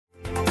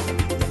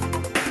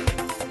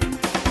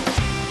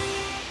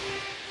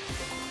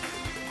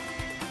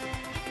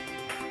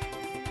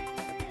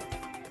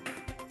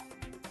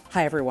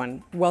Hi,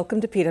 everyone.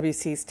 Welcome to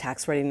PwC's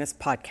Tax Readiness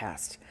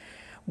Podcast.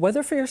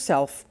 Whether for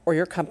yourself or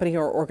your company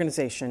or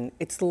organization,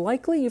 it's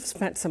likely you've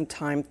spent some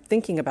time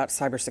thinking about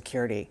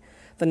cybersecurity.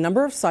 The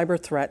number of cyber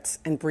threats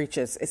and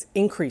breaches is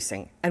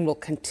increasing and will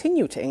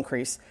continue to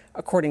increase,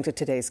 according to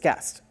today's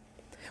guest.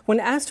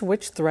 When asked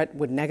which threat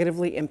would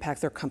negatively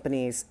impact their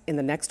companies in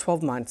the next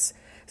 12 months,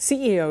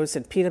 CEOs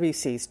in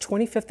PwC's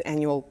 25th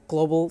Annual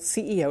Global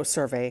CEO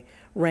Survey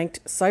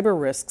ranked cyber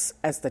risks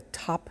as the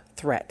top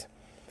threat.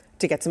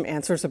 To get some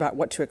answers about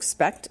what to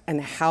expect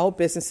and how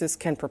businesses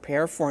can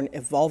prepare for an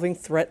evolving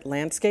threat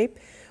landscape,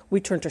 we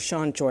turn to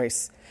Sean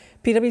Joyce,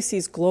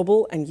 PwC's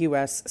global and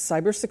U.S.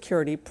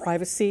 cybersecurity,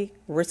 privacy,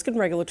 risk, and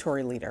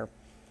regulatory leader.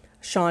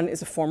 Sean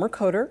is a former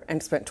coder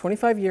and spent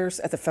 25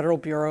 years at the Federal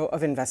Bureau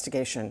of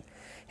Investigation,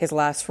 his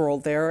last role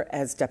there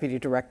as deputy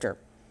director.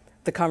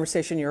 The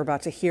conversation you're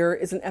about to hear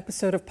is an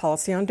episode of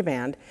Policy on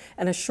Demand,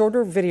 and a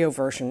shorter video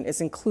version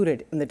is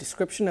included in the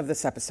description of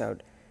this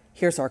episode.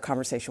 Here's our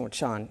conversation with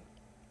Sean.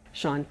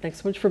 Sean,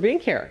 thanks so much for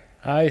being here.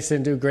 Hi,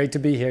 Sindhu. Great to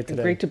be here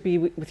today. Great to be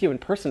with you in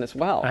person as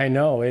well. I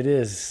know, it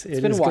is. It's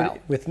been a while.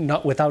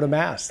 Without a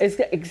mask.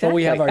 Exactly. But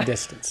we have our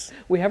distance.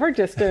 We have our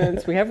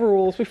distance. We have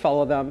rules. We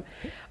follow them.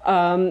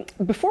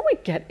 Before we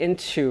get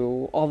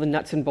into all the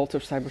nuts and bolts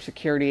of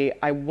cybersecurity,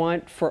 I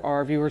want for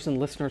our viewers and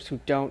listeners who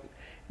don't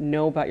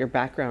know about your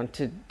background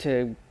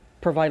to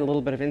provide a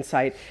little bit of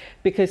insight,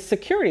 because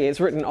security is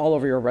written all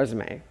over your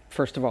resume,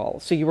 first of all.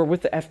 So you were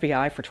with the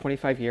FBI for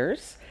 25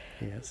 years.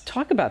 Yes.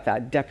 Talk about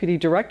that. Deputy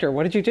director,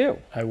 what did you do?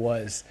 I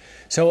was.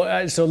 So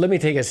let me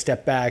take a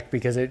step back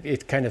because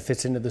it kind of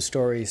fits into the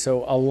story.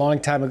 So a long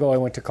time ago, I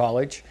went to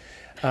college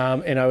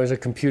and I was a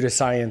computer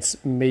science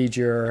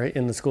major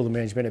in the School of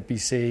Management at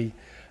BC.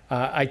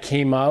 I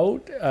came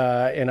out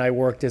and I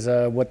worked as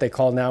what they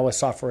call now a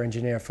software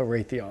engineer for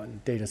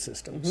Raytheon Data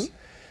Systems. Mm-hmm.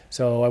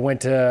 So I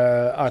went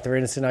to Arthur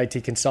Andersen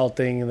IT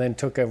Consulting and then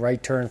took a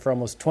right turn for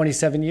almost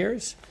 27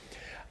 years.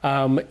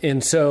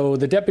 And so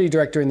the deputy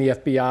director in the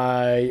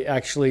FBI,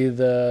 actually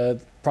the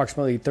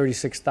approximately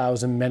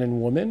 36,000 men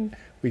and women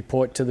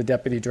report to the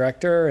deputy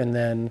director, and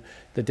then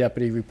the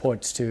deputy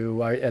reports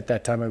to, at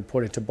that time I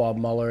reported to Bob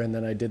Mueller, and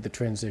then I did the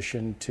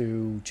transition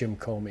to Jim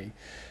Comey.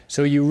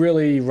 So you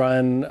really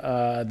run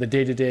the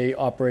day-to-day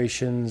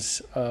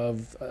operations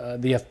of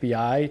the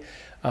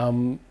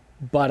FBI.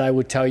 But I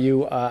would tell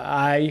you,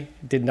 I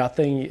did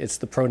nothing. It's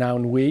the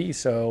pronoun we,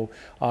 so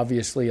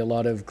obviously a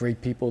lot of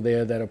great people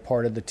there that are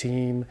part of the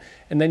team.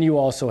 And then you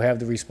also have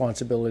the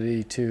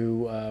responsibility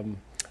to,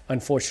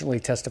 unfortunately,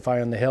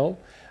 testify on the Hill.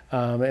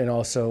 And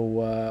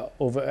also,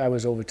 I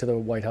was over to the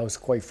White House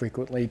quite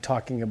frequently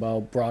talking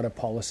about broader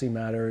policy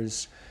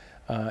matters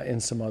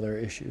and some other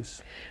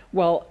issues.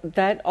 Well,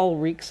 that all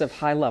reeks of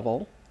high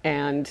level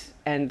and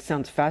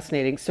sounds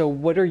fascinating. So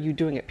what are you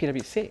doing at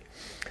PwC?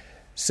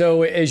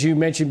 So as you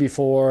mentioned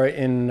before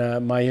in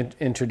my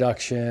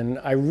introduction,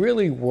 I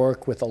really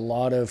work with a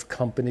lot of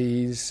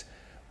companies,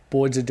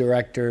 boards of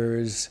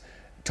directors,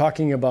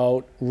 talking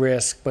about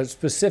risk, but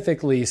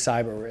specifically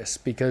cyber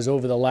risk, because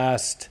over the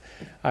last,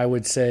 I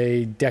would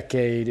say,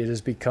 decade, it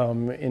has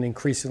become an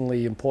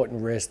increasingly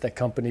important risk that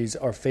companies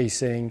are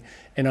facing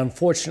and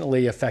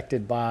unfortunately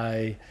affected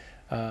by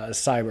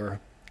cyber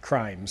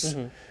crimes.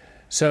 Mm-hmm.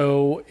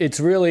 So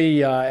it's really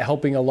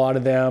helping a lot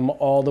of them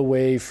all the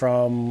way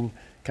from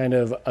kind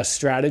of a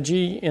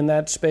strategy in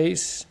that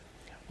space,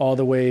 all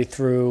the way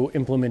through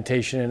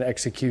implementation and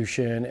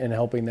execution and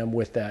helping them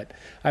with that.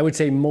 I would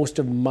say most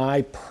of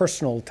my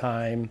personal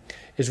time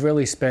is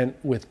really spent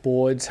with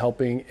boards,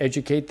 helping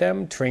educate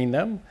them, train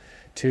them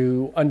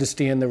to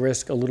understand the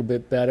risk a little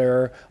bit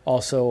better,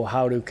 also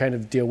how to kind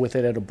of deal with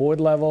it at a board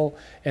level,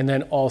 and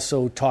then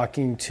also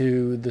talking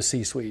to the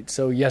C-suite.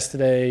 So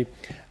yesterday,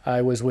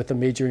 I was with a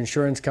major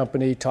insurance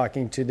company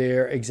talking to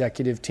their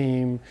executive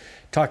team,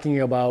 talking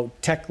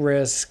about tech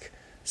risk,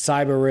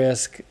 cyber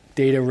risk,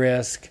 data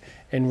risk,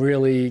 and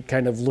really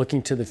kind of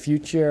looking to the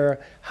future,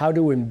 how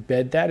to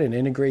embed that and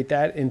integrate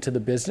that into the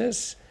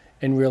business,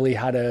 and really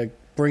how to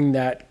bring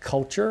that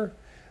culture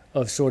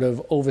of sort of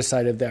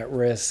oversight of that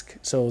risk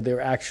so they're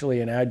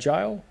actually an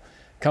agile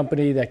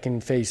company that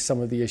can face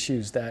some of the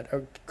issues that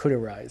could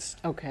arise.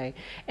 Okay.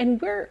 And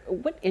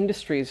what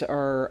industries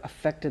are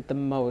affected the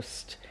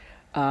most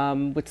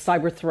with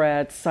cyber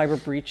threats,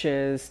 cyber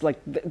breaches? Like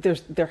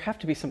there have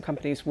to be some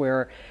companies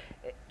where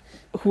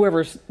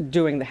whoever's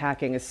doing the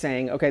hacking is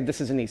saying, okay, this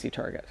is an easy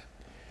target.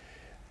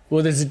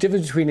 Well, there's a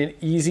difference between an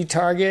easy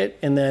target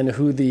and then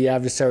who the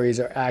adversaries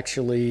are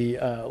actually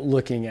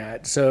looking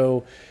at.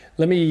 So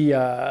let me,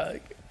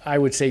 I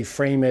would say,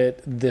 frame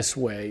it this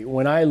way.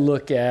 When I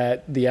look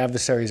at the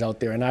adversaries out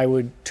there, and I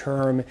would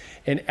term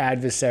an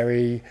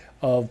adversary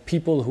of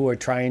people who are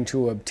trying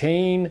to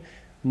obtain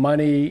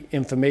money,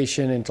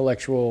 information,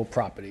 intellectual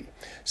property.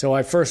 So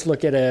I first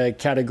look at a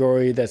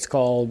category that's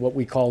called what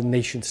we call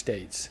nation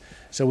states.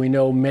 So we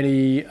know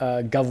many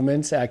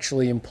governments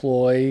actually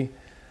employ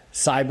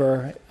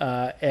cyber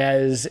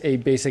as a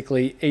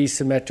basically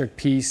asymmetric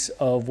piece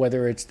of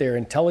whether it's their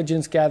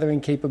intelligence gathering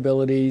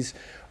capabilities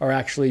or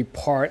actually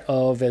part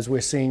of, as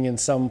we're seeing in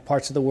some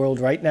parts of the world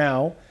right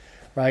now,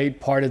 right?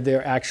 Part of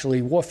their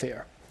actually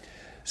warfare.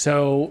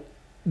 So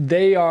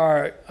they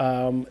are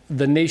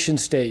the nation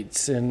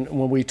states, and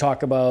when we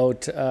talk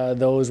about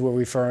those, we're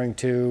referring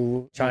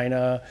to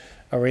China,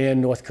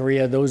 Iran, North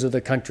Korea. Those are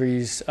the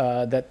countries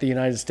that the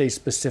United States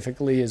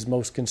specifically is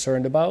most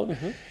concerned about.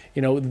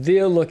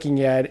 They're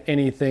looking at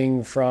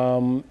anything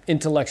from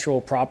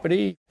intellectual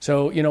property.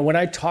 So, when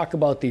I talk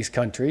about these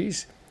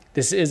countries,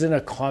 this isn't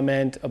a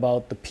comment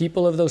about the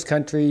people of those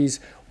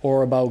countries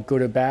or about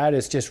good or bad.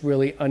 It's just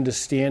really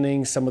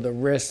understanding some of the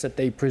risks that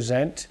they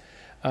present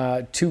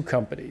to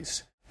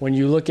companies. When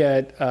you look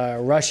at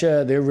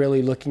Russia, they're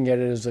really looking at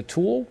it as a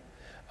tool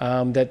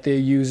that they're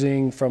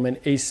using from an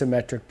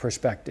asymmetric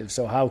perspective.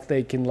 So how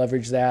they can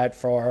leverage that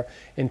for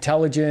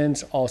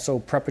intelligence, also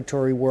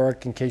preparatory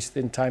work in case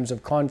in times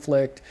of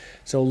conflict.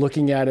 So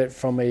looking at it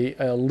from a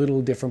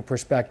little different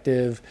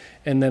perspective.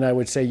 And then I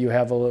would say you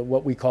have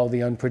what we call the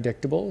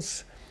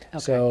unpredictables. Okay.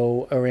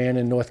 So Iran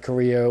and North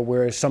Korea,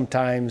 where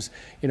sometimes,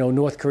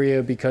 North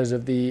Korea, because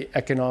of the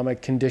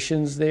economic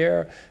conditions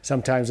there,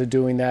 sometimes are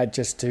doing that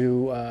just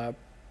to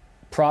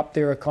prop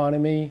their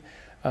economy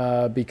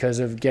because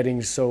of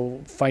getting so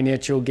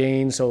financial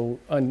gain. So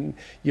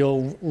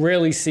you'll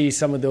rarely see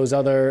some of those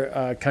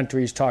other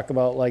countries talk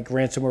about like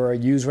ransomware or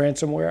use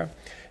ransomware.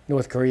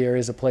 North Korea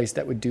is a place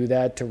that would do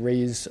that to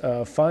raise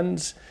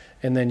funds.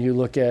 And then you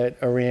look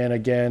at Iran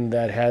again,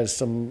 that has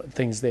some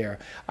things there.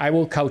 I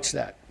will couch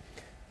that.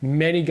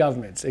 Many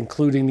governments,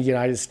 including the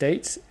United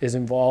States, is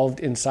involved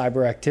in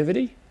cyber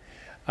activity.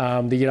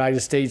 The United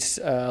States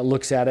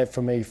looks at it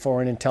from a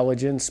foreign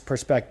intelligence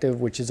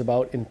perspective, which is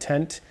about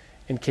intent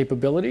and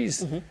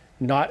capabilities,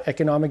 not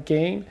economic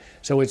gain.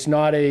 So it's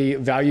not a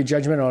value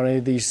judgment on any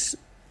of these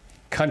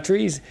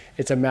countries.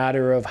 It's a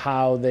matter of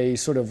how they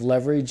sort of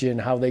leverage and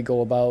how they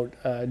go about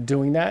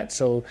doing that.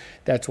 So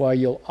that's why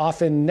you'll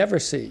often never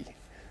see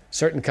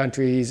certain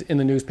countries in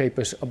the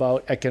newspapers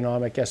about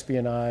economic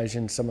espionage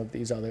and some of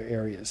these other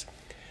areas.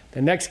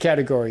 The next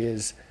category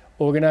is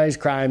organized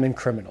crime and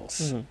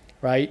criminals,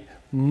 right?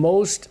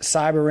 Most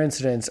cyber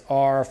incidents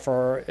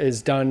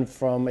is done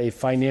from a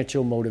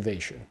financial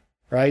motivation,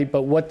 right?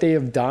 But what they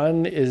have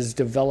done is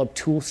develop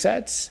tool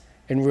sets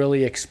and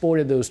really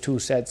exported those tool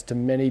sets to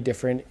many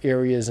different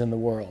areas in the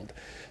world.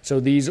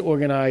 So these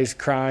organized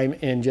crime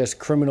and just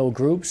criminal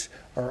groups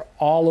are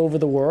all over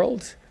the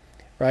world,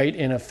 right?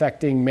 And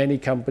affecting many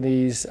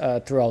companies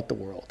throughout the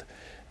world.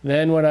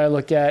 Then when I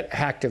look at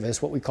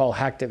hacktivists, what we call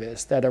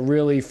hacktivists, that are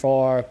really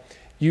for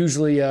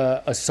usually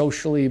a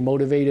socially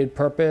motivated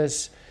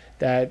purpose,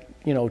 that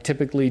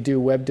typically do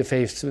web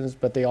defacements,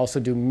 but they also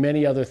do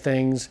many other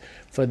things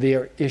for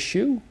their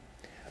issue,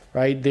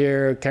 right?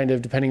 They're kind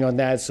of depending on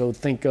that. So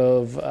think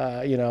of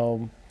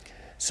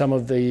some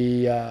of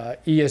the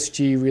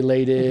ESG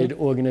related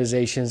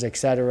organizations, et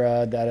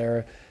cetera, that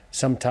are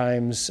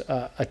sometimes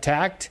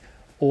attacked,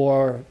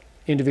 or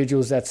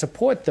individuals that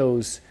support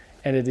those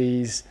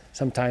entities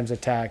sometimes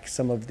attack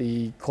some of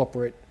the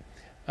corporate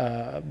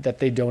that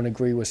they don't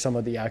agree with some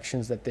of the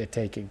actions that they're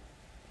taking.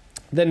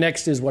 The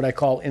next is what I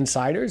call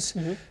insiders.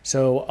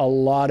 So a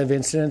lot of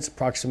incidents,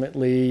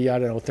 approximately,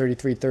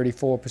 33,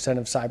 34%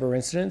 of cyber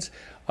incidents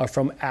are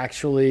from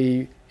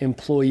actually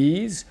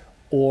employees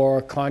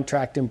or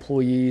contract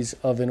employees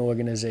of an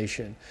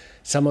organization.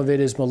 Some of it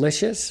is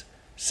malicious,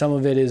 some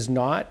of it is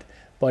not,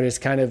 but it's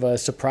kind of a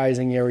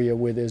surprising area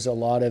where there's a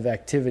lot of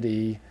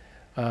activity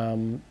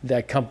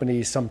that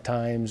companies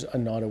sometimes are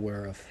not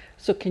aware of.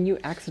 So can you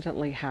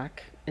accidentally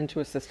hack into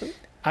a system?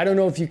 I don't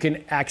know if you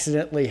can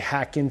accidentally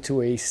hack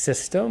into a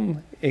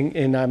system,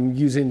 and I'm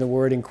using the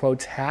word in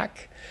quotes,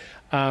 hack,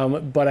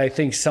 but I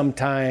think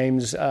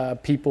sometimes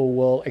people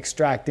will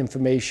extract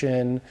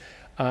information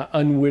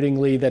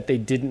unwittingly that they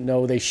didn't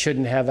know they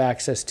shouldn't have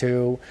access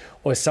to,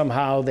 or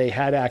somehow they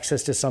had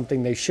access to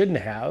something they shouldn't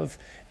have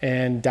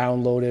and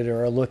downloaded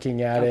or are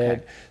looking at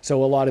it.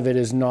 So a lot of it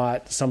is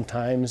not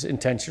sometimes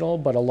intentional,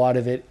 but a lot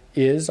of it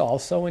is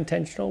also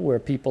intentional, where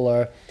people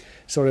are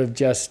sort of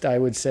just, I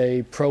would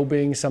say,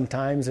 probing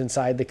sometimes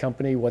inside the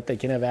company what they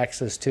can have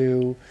access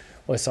to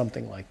or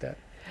something like that.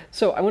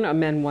 So I want to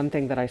amend one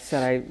thing that I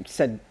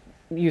said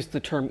used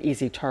the term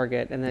easy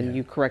target, and then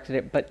you corrected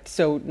it. But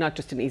so not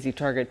just an easy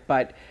target,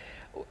 but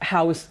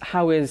how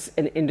is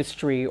an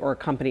industry or a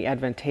company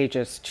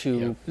advantageous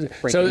to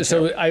break into?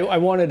 So I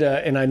wanted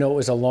to, and I know it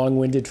was a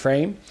long-winded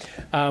frame,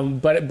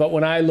 but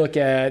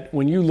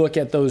when you look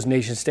at those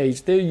nation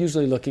states, they're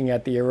usually looking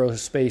at the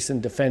aerospace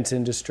and defense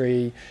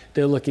industry.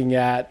 They're looking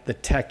at the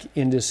tech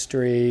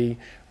industry,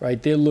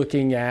 right? They're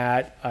looking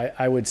at,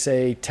 I would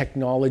say,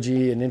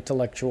 technology and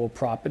intellectual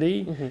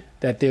property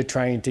that they're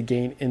trying to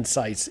gain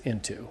insights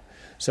into.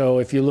 So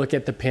if you look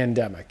at the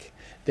pandemic,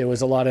 there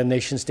was a lot of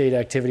nation-state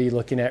activity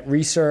looking at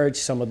research,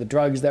 some of the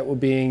drugs that were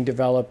being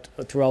developed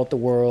throughout the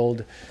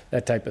world,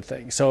 that type of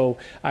thing. So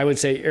I would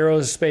say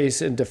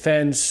aerospace and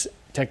defense,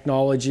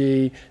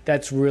 technology,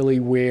 that's really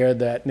where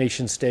that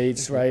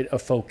nation-states, right, are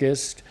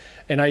focused.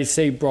 And I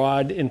say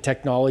broad in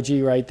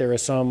technology, right? There are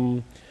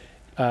some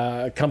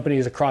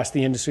companies across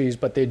the industries,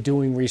 but they're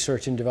doing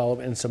research and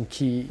development in some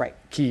key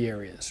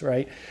areas,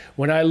 right?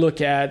 When I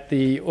look at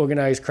the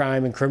organized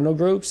crime and criminal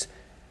groups,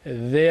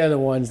 they're the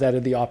ones that are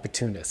the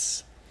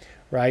opportunists,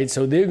 right?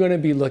 So they're going to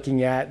be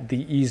looking at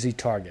the easy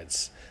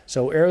targets.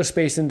 So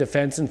aerospace and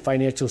defense and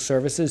financial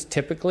services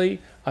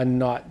typically are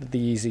not the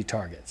easy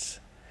targets,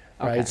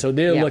 right? Okay. So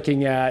they're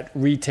looking at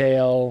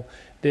retail,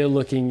 they're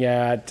looking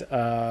at,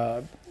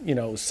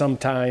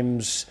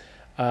 sometimes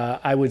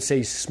I would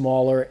say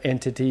smaller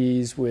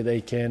entities where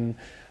they can,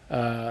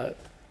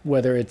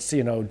 whether it's, do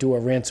a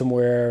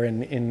ransomware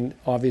and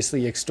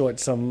obviously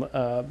extort some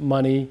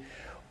money,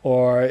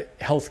 or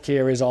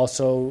healthcare is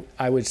also,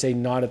 I would say,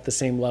 not at the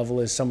same level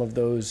as some of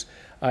those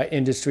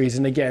industries.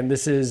 And again,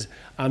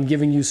 I'm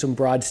giving you some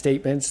broad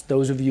statements.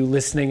 Those of you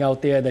listening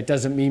out there, that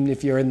doesn't mean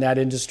if you're in that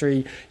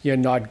industry, you're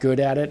not good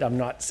at it. I'm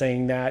not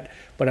saying that,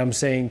 but I'm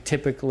saying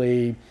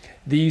typically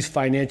these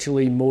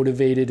financially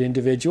motivated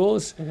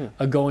individuals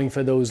are going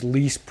for those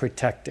least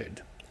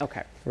protected.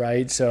 Okay.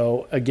 Right?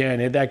 So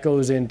again, that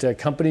goes into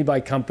company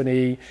by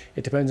company.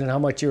 It depends on how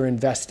much you're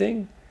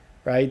investing,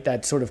 right?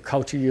 That sort of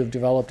culture you've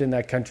developed in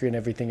that country and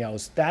everything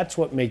else. That's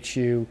what makes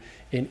you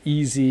an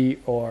easy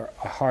or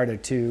a harder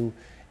to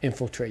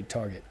infiltrate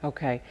target.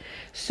 Okay.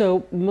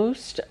 So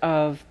most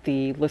of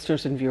the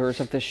listeners and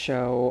viewers of this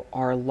show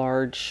are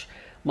large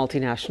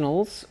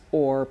multinationals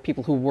or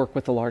people who work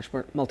with the large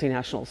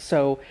multinationals.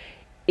 So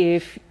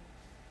if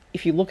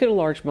you look at a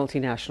large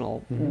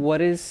multinational, what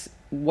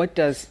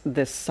does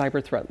this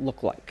cyber threat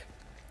look like?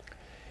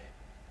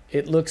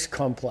 It looks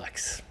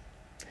complex.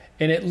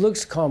 And it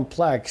looks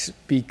complex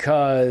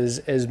because,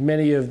 as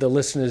many of the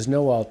listeners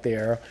know out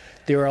there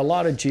are a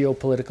lot of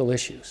geopolitical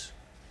issues,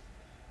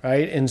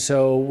 right? And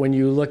so when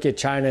you look at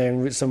China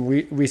and some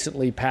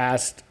recently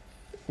passed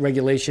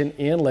regulation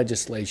and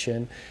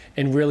legislation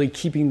and really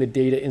keeping the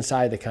data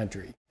inside the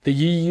country. The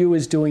EU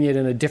is doing it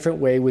in a different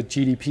way with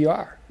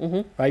GDPR,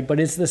 right? But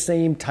it's the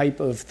same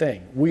type of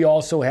thing. We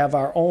also have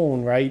our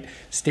own, right,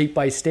 state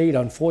by state,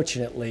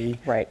 unfortunately,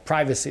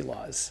 privacy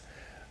laws.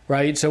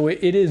 Right, so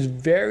it is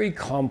very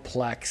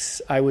complex,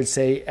 I would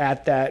say,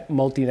 at that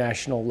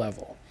multinational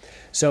level.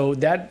 So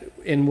that,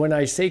 and when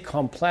I say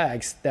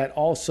complex, that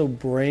also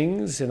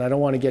brings, and I don't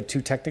want to get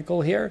too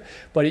technical here,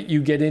 but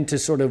you get into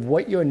sort of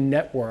what your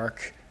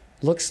network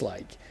looks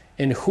like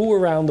and who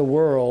around the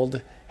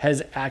world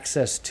has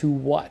access to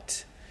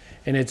what.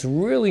 And it's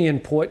really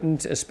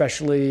important,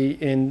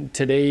 especially in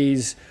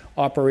today's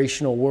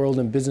operational world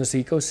and business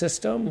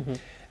ecosystem,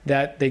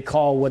 that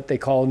what they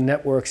call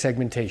network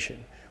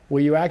segmentation,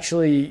 where you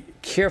actually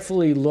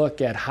carefully look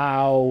at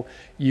how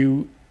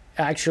you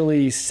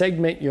actually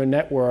segment your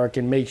network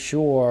and make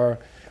sure,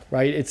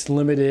 right, it's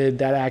limited,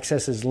 that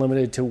access is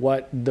limited to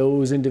what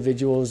those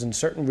individuals in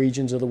certain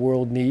regions of the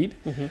world need,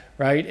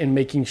 right, and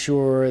making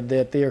sure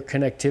that their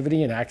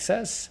connectivity and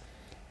access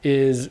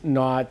is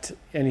not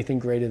anything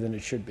greater than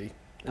it should be.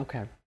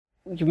 Okay.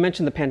 You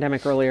mentioned the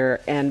pandemic earlier,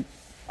 and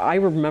I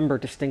remember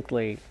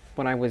distinctly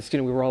when I was,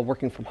 we were all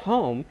working from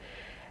home,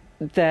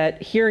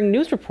 that hearing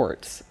news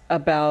reports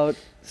about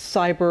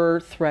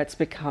cyber threats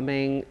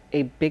becoming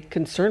a big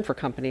concern for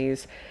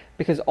companies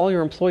because all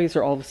your employees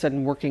are all of a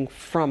sudden working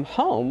from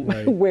home,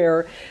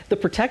 where the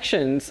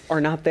protections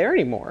are not there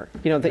anymore,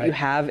 that you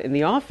have in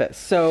the office.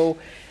 So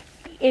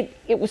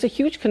it was a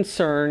huge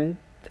concern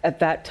at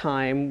that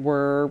time.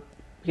 We're,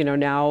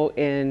 now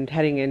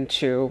heading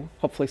into,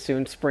 hopefully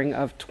soon, spring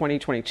of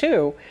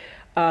 2022.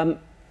 How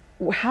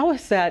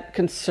has that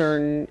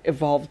concern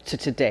evolved to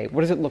today? What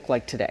does it look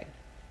like today?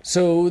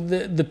 So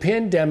the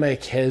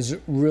pandemic has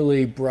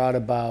really brought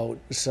about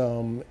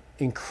some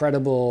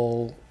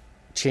incredible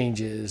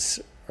changes,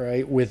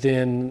 right,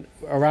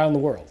 around the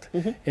world.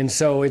 And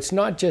so it's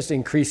not just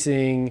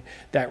increasing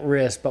that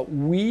risk, but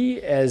we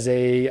as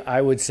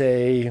I would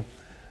say,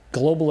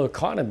 global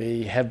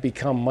economy have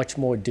become much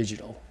more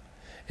digital.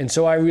 And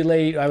so I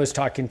was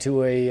talking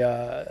to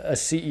a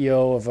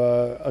CEO of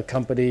a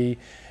company,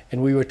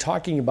 and we were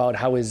talking about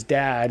how his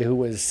dad, who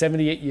was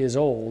 78 years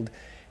old,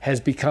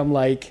 has become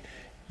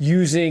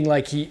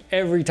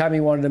every time he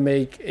wanted to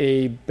make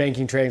a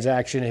banking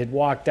transaction, he'd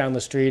walk down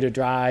the street or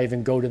drive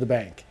and go to the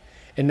bank.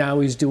 And now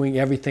he's doing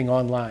everything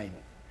online,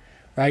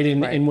 right?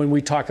 And when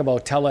we talk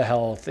about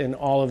telehealth and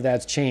all of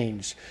that's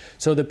changed.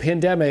 So the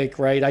pandemic,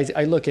 right,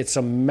 I look at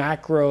some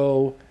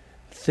macro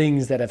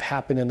things that have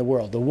happened in the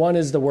world. The one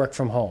is the work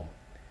from home.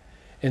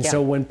 And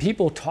so when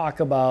people talk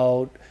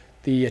about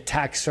the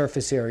attack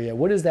surface area,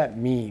 what does that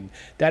mean?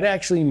 That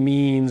actually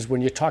means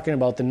when you're talking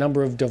about the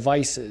number of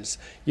devices,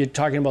 you're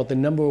talking about the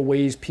number of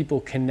ways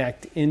people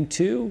connect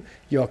into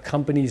your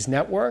company's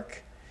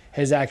network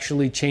has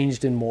actually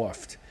changed and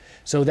morphed.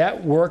 So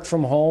that work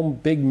from home,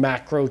 big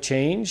macro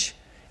change,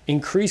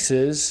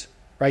 increases,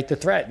 right, the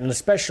threat. And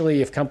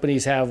especially if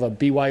companies have a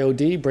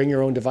BYOD, bring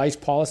your own device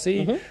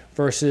policy,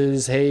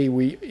 versus, hey,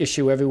 we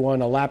issue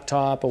everyone a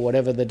laptop or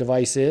whatever the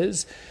device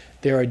is.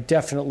 There are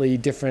definitely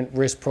different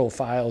risk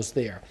profiles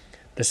there.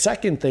 The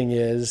second thing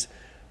is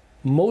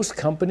most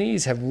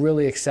companies have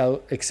really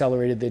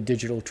accelerated their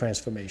digital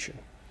transformation.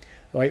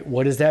 right?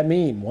 What does that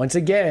mean? Once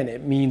again,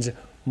 it means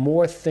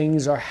more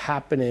things are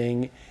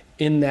happening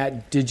in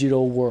that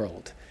digital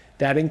world.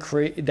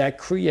 That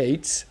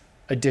creates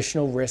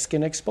additional risk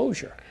and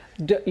exposure.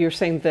 You're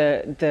saying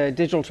the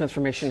digital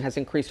transformation has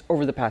increased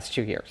over the past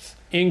 2 years?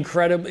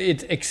 Incredible.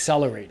 It's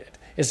accelerated.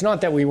 It's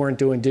not that we weren't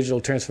doing digital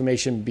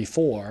transformation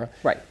before,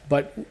 right?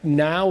 But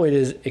now it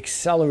is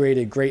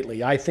accelerated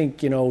greatly. I think,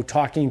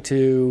 talking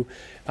to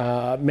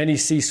many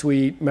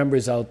C-suite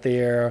members out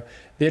there,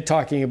 they're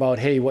talking about,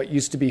 hey, what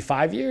used to be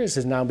 5 years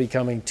is now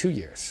becoming 2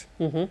 years,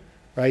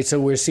 right? So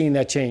we're seeing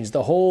that change,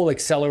 the whole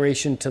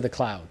acceleration to the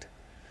cloud,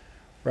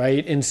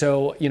 right? And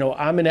so,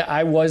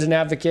 I was an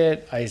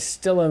advocate. I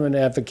still am an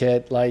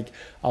advocate. Like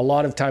a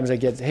lot of times I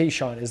get, hey,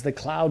 Sean, is the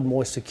cloud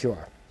more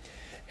secure?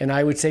 And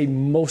I would say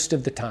most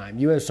of the time.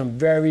 You have some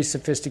very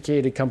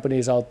sophisticated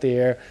companies out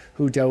there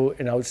who do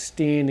an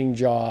outstanding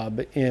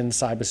job in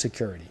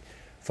cybersecurity.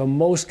 For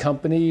most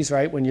companies,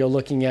 right, when you're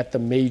looking at the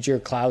major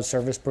cloud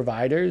service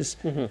providers,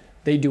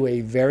 they do a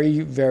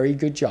very, very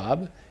good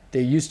job.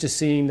 They're used to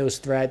seeing those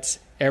threats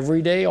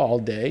every day, all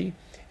day,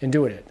 and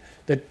doing it.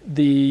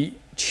 The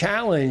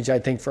challenge, I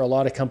think, for a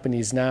lot of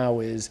companies now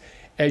is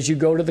as you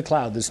go to the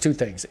cloud, there's two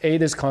things. A,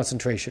 there's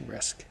concentration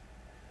risk.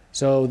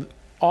 So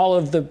all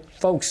of the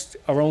folks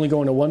are only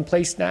going to one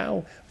place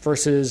now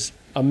versus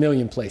a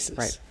million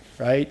places,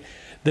 right?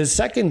 The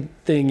second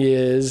thing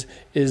is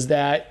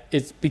that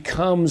it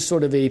becomes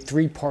sort of a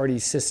three-party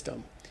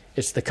system.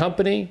 It's the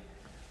company,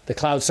 the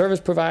cloud service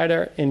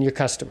provider, and your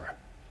customer.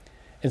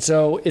 And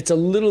so it's a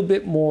little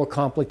bit more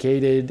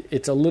complicated.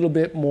 It's a little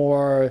bit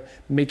more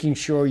making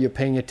sure you're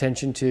paying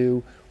attention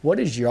to what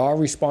is your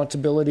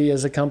responsibility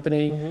as a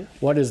company,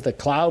 what is the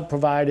cloud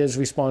provider's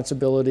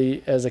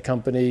responsibility as a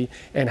company,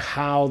 and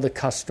how the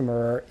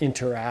customer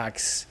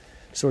interacts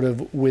sort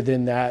of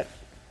within that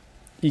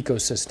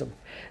ecosystem.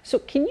 So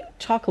can you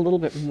talk a little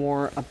bit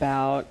more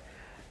about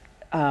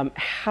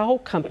how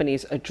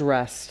companies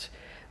addressed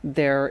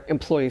their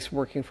employees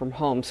working from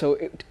home? So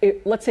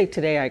let's say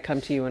today I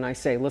come to you and I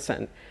say,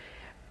 listen,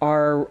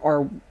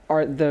 are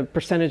the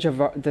percentage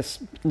of this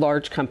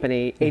large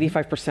company,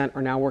 85%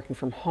 are now working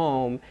from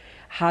home.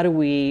 How do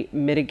we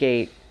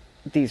mitigate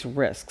these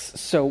risks?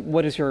 So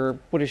what are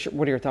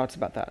your thoughts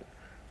about that?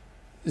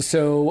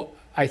 So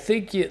I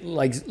think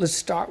let's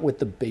start with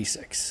the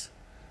basics,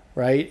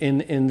 right?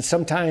 And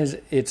sometimes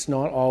it's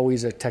not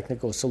always a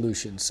technical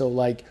solution. So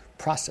like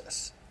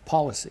process,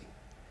 policy.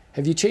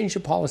 Have you changed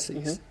your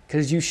policies?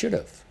 Because you should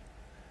have,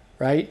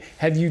 right?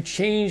 Have you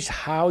changed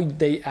how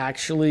they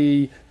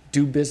actually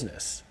do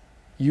business?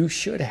 You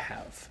should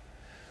have,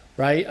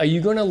 right? Are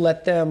you going to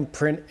let them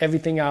print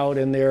everything out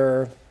in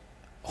their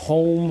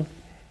home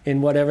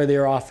in whatever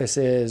their office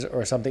is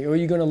or something? Or are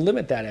you going to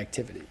limit that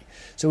activity?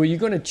 So are you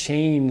going to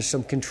change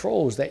some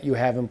controls that you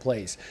have in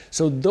place?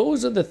 So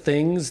those are the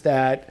things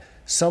that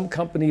some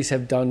companies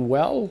have done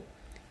well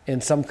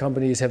and some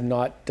companies have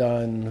not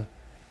done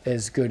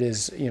as good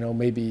as,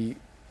 maybe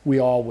we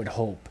all would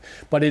hope.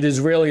 But it is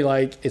really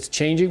it's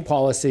changing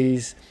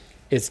policies,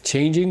 it's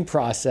changing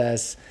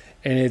process,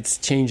 and it's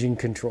changing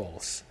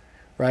controls,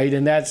 right?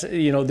 And that's,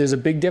 there's a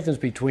big difference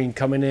between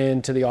coming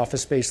into the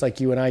office space like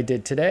you and I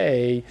did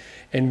today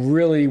and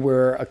really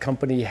where a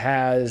company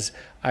has,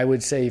 I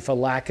would say, for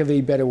lack of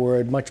a better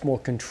word, much more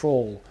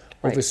control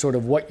over sort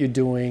of what you're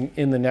doing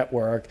in the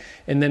network.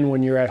 And then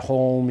when you're at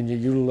home and you're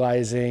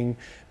utilizing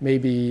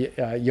maybe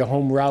your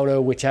home router,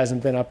 which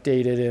hasn't been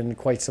updated in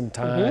quite some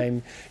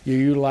time, you're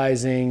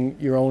utilizing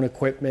your own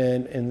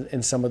equipment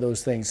and some of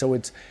those things. So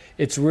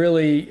it's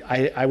really,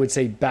 I would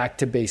say, back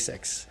to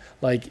basics.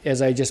 Like,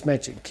 as I just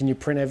mentioned, can you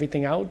print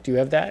everything out? Do you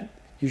have that?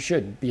 You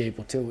should be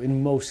able to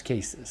in most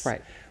cases.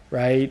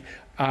 Right?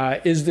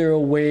 Is there a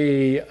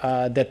way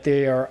that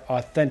they are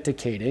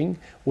authenticating,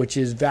 which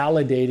is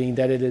validating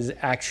that it is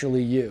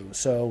actually you?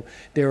 So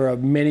there are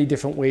many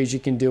different ways you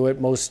can do it.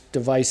 Most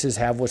devices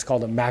have what's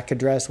called a MAC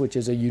address, which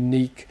is a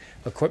unique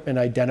equipment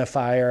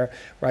identifier,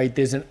 right?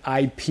 There's an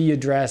IP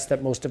address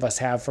that most of us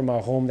have from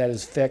our home that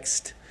is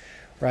fixed,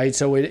 right?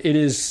 So it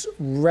is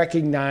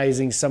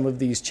recognizing some of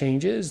these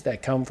changes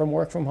that come from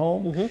work from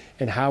home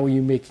and how are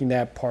you making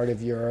that part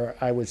of your,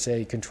 I would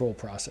say, control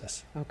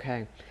process.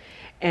 Okay.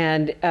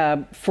 And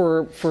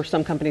for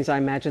some companies, I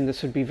imagine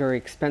this would be very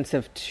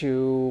expensive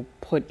to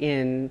put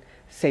in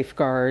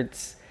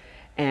safeguards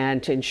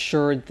and to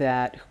ensure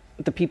that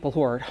the people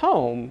who are at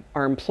home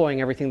are employing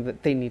everything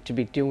that they need to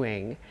be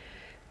doing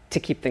to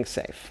keep things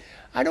safe.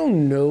 I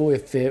don't know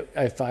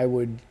if I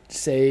would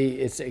say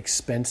it's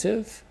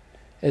expensive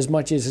as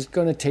much as it's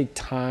going to take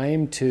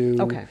time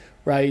to,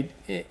 right,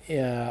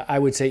 I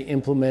would say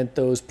implement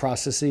those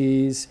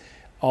processes,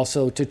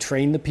 also to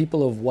train the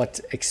people of what's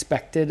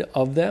expected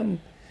of them.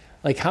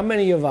 Like, how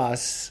many of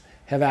us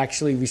have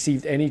actually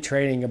received any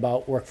training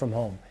about work from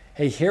home?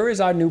 Hey, here is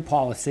our new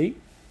policy.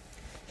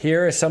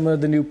 Here are some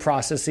of the new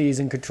processes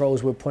and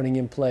controls we're putting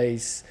in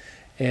place,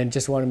 and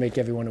just want to make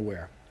everyone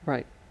aware.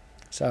 Right.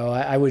 So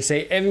I would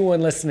say everyone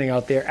listening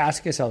out there,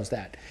 ask yourselves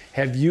that.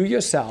 Have you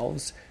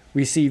yourselves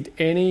received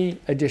any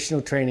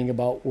additional training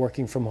about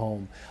working from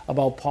home,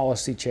 about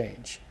policy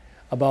change,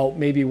 about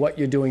maybe what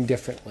you're doing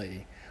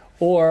differently.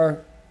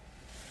 Or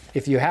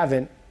if you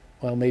haven't,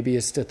 well, maybe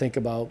it's to think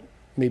about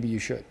maybe you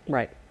should.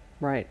 Right.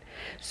 Right.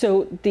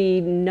 So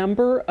the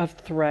number of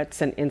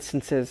threats and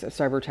instances of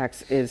cyber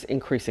attacks is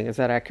increasing. Is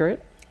that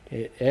accurate?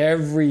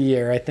 Every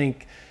year. I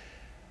think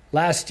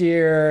last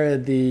year,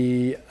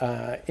 the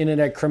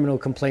Internet Criminal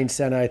Complaint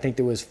Center, I think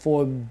there was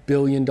 $4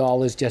 billion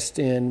just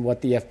in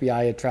what the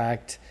FBI had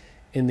tracked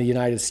in the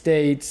United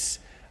States.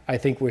 I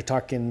think we're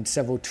talking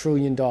several $1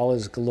 trillion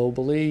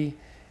globally,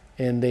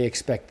 and they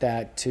expect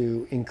that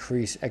to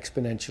increase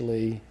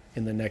exponentially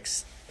in the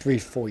next 3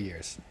 to 4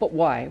 years. But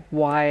why?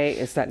 Why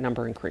is that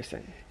number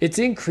increasing? It's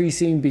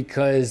increasing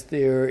because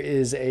there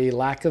is a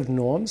lack of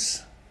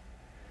norms.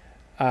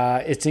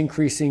 It's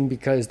increasing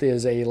because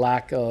there's a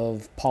lack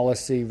of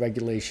policy,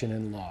 regulation,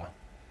 and law.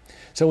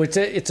 So it's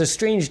a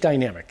strange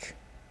dynamic,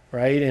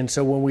 right? And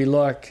so when we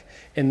look,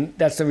 and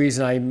that's the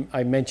reason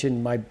I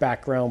mentioned my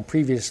background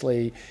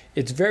previously,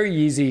 it's very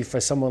easy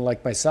for someone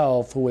like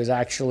myself, who was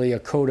actually a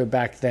coder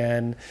back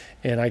then,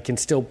 and I can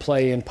still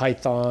play in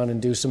Python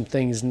and do some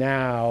things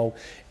now,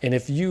 and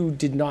if you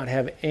did not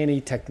have any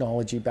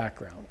technology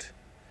background,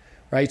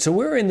 right? So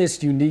we're in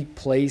this unique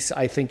place,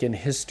 I think, in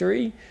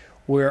history,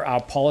 where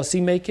our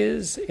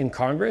policymakers in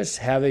Congress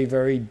have a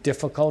very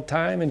difficult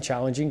time and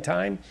challenging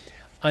time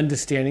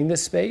understanding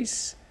this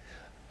space,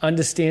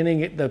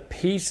 understanding the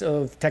pace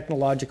of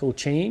technological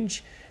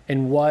change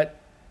and what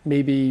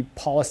maybe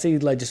policy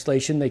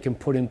legislation they can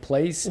put in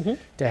place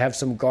to have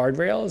some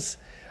guardrails.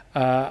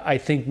 I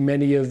think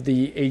many of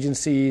the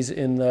agencies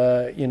in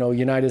the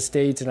United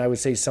States, and I would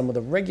say some of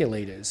the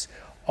regulators,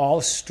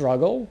 all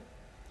struggle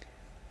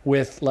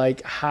with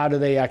like how do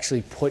they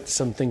actually put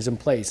some things in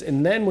place.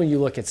 And then when you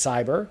look at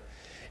cyber,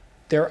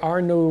 there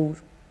are no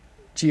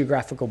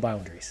geographical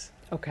boundaries.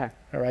 Okay.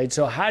 All right.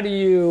 So how do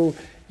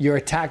you're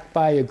attacked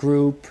by a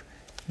group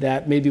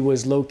that maybe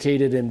was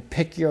located in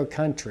pick your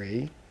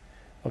country,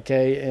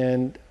 okay,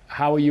 and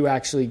how are you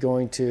actually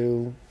going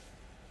to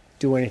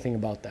do anything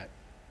about that?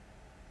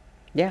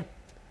 Yeah.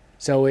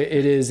 So it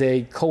is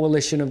a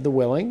coalition of the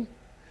willing,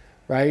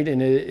 right?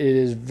 And it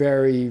is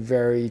very,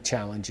 very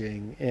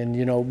challenging. And,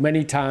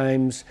 many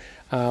times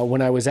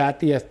when I was at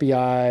the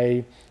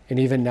FBI, and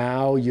even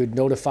now, you'd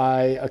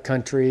notify a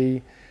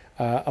country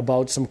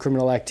about some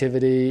criminal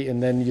activity,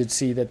 and then you'd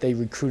see that they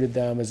recruited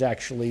them as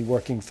actually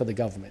working for the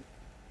government.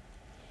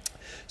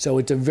 So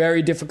it's a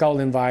very difficult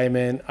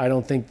environment. I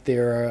don't think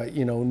there are,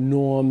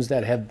 norms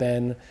that have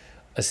been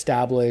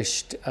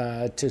established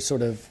to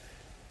sort of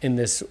in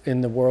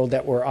the world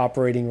that we're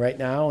operating right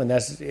now. And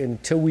that's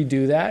until we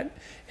do that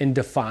and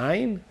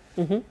define,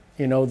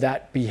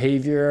 that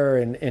behavior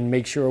and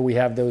make sure we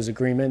have those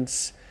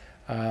agreements.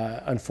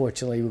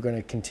 Unfortunately, we're going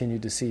to continue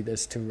to see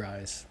this to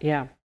rise.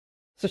 Yeah.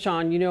 So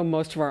Sean,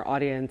 most of our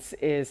audience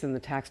is in the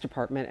tax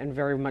department and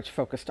very much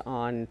focused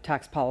on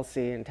tax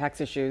policy and tax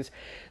issues.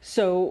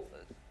 So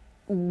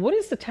what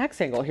is the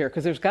tax angle here?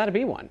 Because there's got to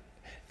be one.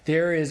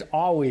 There is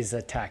always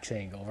a tax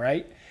angle,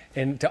 right?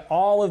 And to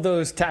all of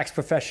those tax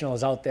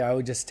professionals out there, I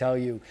would just tell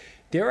you,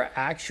 there are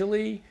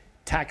actually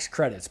tax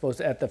credits, both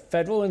at the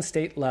federal and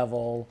state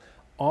level,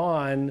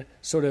 on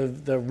sort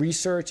of the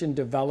research and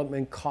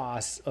development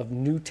costs of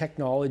new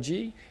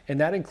technology, and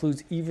that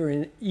includes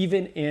even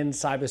in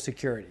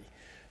cybersecurity.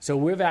 So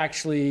we've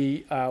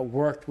actually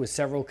worked with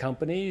several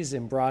companies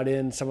and brought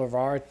in some of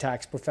our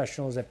tax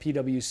professionals at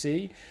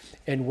PwC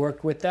and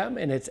worked with them,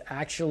 and it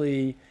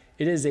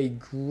is a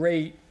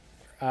great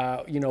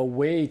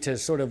way to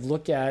sort of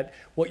look at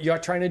what you're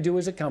trying to do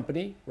as a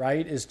company,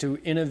 right, is to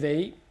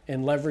innovate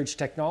and leverage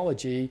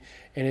technology.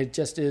 And it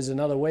just is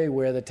another way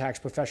where the tax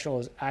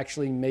professionals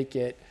actually make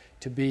it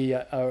to be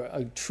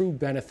a true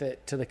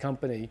benefit to the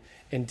company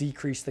and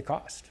decrease the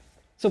cost.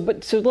 So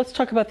let's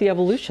talk about the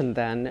evolution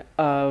then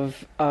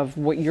of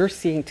what you're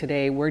seeing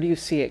today. Where do you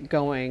see it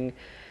going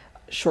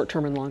short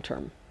term and long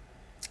term?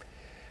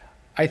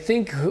 I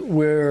think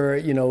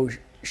we're,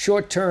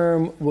 short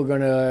term, we're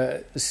going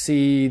to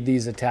see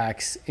these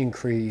attacks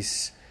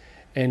increase.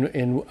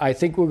 And I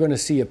think we're going to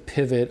see a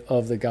pivot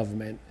of the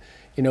government.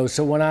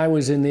 So when I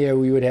was in there,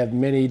 we would have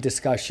many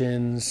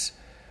discussions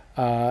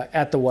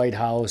at the White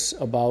House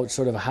about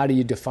sort of how do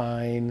you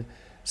define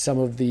some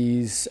of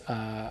these,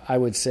 I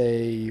would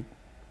say,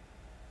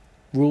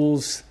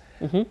 rules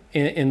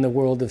in the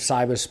world of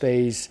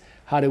cyberspace.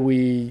 How do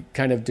we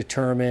kind of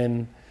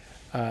determine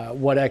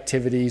what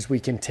activities we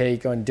can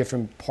take on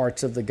different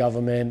parts of the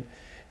government?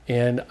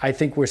 And I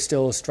think we're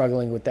still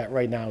struggling with that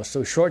right now.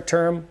 So short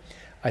term,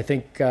 I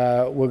think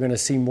we're going to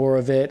see more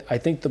of it. I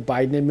think the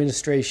Biden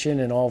administration,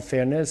 in all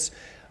fairness,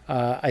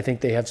 I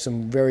think they have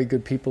some very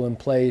good people in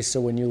place.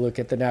 So when you look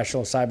at the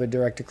National Cyber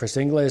Director, Chris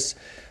Inglis,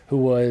 who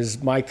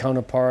was my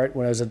counterpart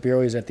when I was at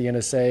Bureau, he's at the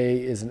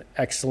NSA, is an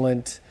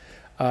excellent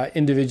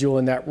individual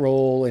in that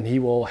role, and he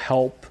will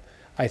help,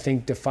 I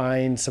think,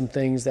 define some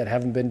things that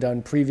haven't been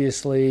done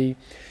previously.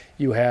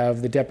 You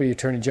have the Deputy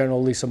Attorney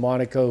General, Lisa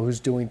Monaco, who's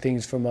doing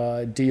things from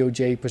a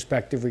DOJ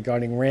perspective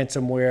regarding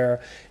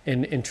ransomware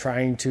and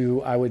trying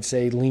to, I would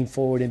say, lean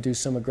forward and do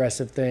some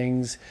aggressive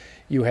things.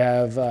 You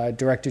have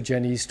Director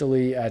Jen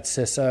Easterly at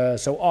CISA.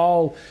 So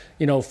all,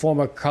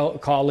 former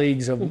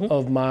colleagues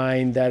of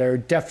mine that are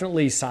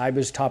definitely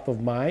cyber's top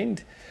of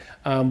mind,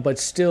 but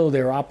still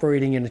they're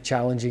operating in a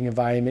challenging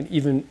environment,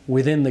 even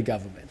within the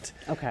government.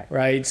 Okay.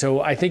 Right?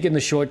 So I think in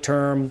the short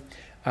term,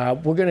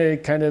 we're going to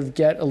kind of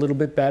get a little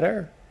bit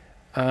better.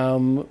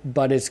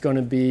 But it's going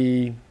to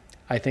be,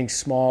 I think,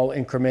 small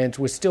increments.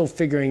 We're still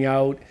figuring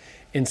out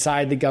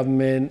inside the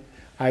government,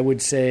 I would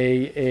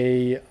say,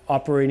 a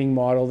operating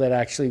model that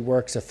actually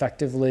works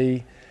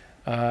effectively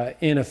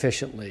and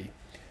efficiently.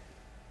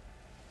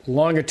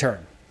 Longer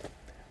term,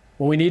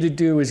 what we need to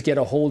do is get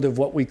a hold of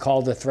what we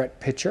call the threat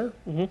picture.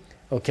 Mm-hmm.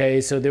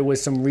 Okay, so there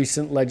was some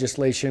recent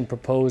legislation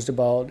proposed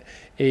about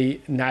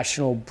a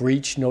national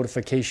breach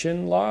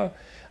notification law.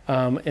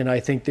 And I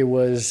think there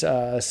was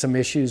some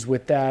issues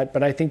with that,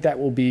 but I think that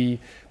will be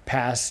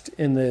passed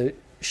in the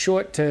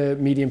short to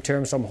medium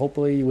term, so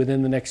hopefully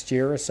within the next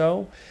year or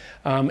so.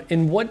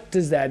 And what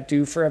does that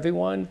do for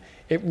everyone?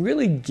 It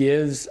really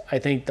gives, I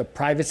think, the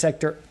private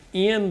sector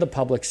and the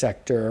public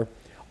sector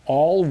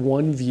all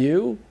one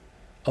view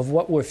of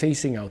what we're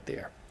facing out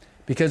there.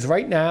 Because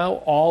right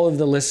now, all of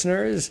the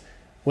listeners,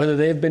 whether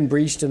they've been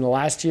breached in the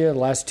last year, the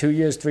last 2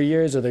 years, 3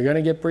 years, or they're going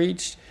to get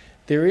breached,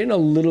 they're in a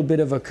little bit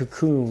of a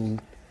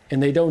cocoon.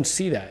 And they don't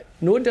see that,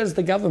 nor does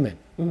the government,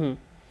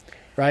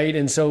 right?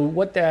 And so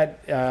what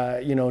that,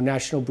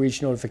 national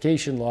breach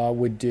notification law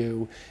would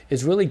do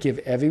is really give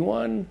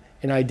everyone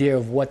an idea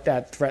of what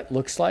that threat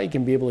looks like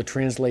and be able to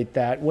translate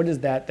that. What does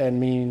that then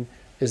mean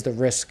is the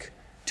risk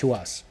to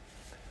us?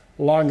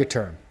 Longer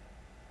term,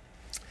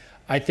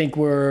 I think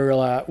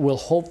we'll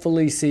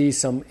hopefully see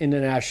some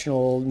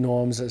international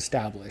norms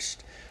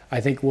established. I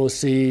think we'll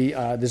see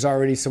there's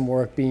already some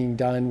work being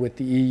done with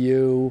the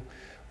EU,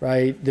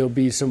 right? There'll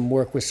be some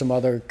work with some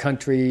other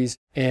countries,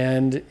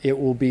 and it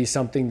will be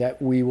something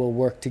that we will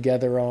work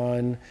together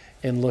on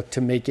and look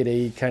to make it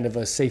a kind of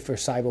a safer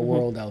cyber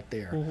world out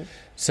there. Mm-hmm.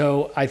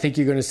 So I think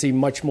you're going to see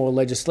much more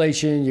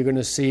legislation. You're going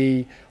to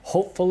see,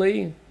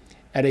 hopefully,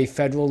 at a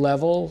federal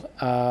level,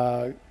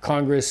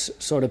 Congress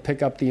sort of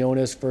pick up the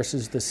onus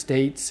versus the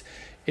states.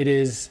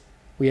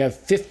 We have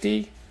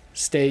 50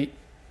 state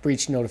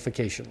breach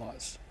notification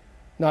laws.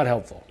 Not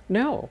helpful.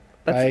 No.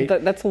 Right?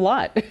 That's a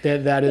lot.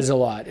 That is a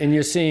lot. And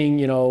you're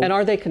seeing, And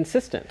are they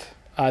consistent?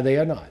 They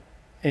are not.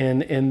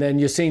 And then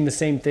you're seeing the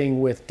same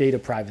thing with data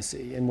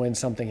privacy and when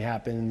something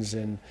happens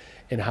and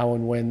how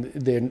and when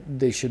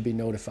they should be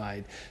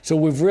notified. So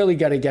we've really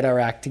got to get our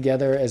act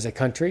together as a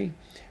country,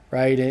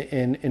 right,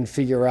 and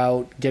figure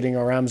out getting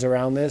our arms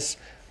around this.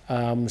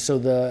 So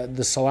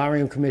the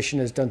Solarium Commission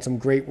has done some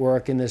great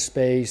work in this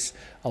space.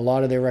 A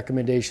lot of their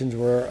recommendations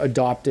were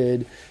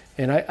adopted.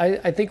 And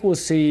I think we'll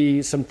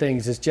see some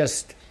things. It's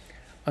just,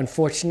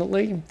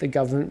 unfortunately, the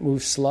government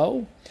moves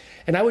slow.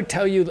 And I would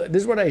tell you,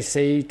 this is what I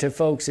say to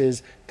folks,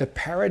 is the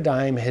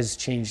paradigm has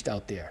changed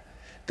out there.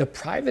 The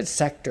private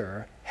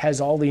sector has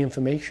all the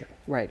information.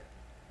 Right.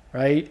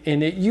 Right?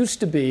 And it used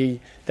to be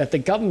that the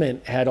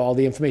government had all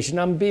the information.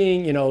 I'm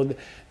being,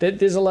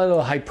 there's a lot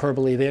of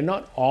hyperbole there.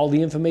 Not all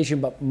the information,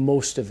 but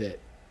most of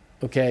it.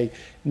 Okay?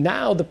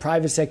 Now the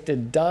private sector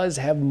does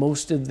have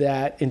most of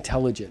that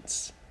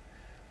intelligence.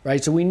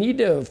 Right? So we need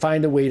to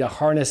find a way to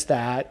harness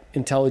that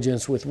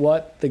intelligence with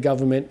what the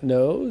government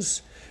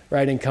knows,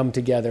 right, and come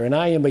together. And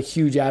I am a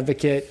huge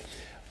advocate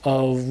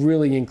of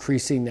really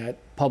increasing that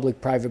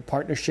public-private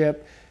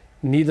partnership.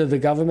 Neither the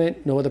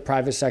government nor the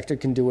private sector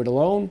can do it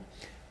alone.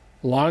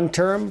 Long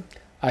term,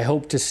 I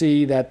hope to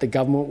see that the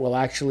government will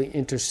actually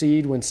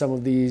intercede when some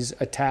of these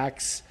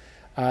attacks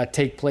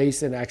take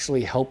place and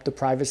actually help the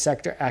private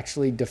sector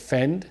actually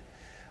defend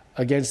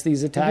against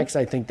these attacks.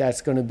 I think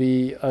that's going to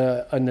be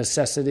a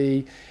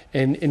necessity,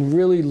 and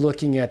really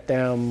looking at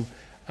them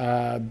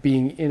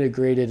being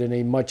integrated in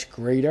a much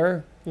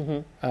greater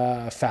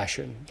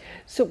fashion.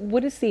 So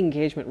what is the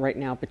engagement right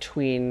now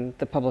between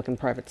the public and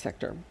private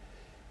sector?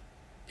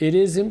 It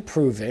is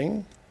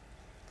improving.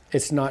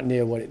 It's not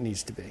near what it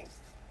needs to be.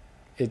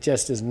 It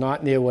just is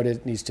not near what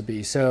it needs to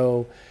be.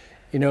 So,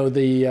 the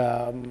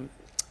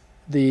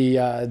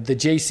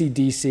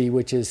JCDC,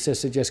 which is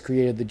CISA, just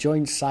created the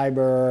Joint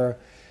Cyber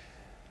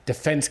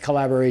Defense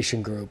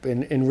Collaboration Group.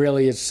 And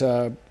really it's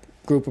a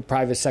group of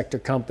private sector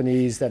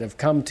companies that have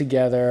come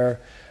together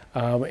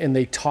and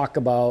they talk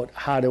about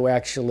how to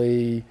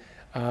actually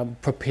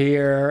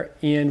prepare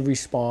and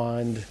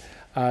respond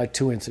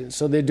to incidents.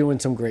 So they're doing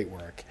some great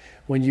work.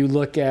 When you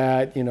look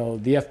at, the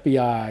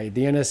FBI,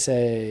 the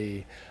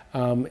NSA,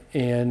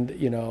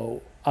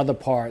 and, other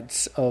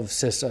parts of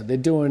CISA, they're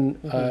doing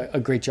a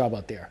great job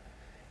out there.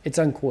 It's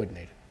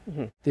uncoordinated.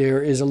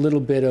 There is a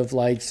little bit of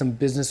some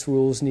business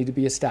rules need to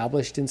be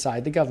established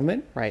inside the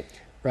government.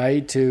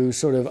 Right, to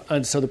sort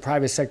of, so the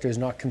private sector is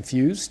not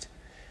confused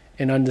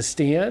and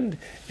understand.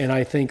 And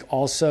I think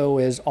also,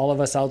 as all of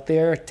us out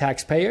there,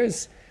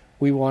 taxpayers,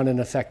 we want an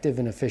effective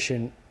and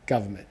efficient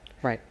government.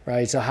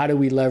 Right. So how do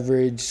we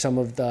leverage some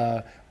of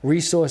the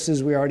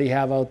resources we already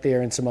have out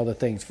there and some other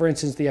things? For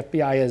instance, the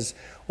FBI has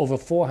over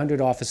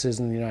 400 offices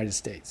in the United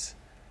States.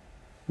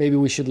 Maybe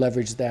we should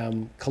leverage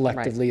them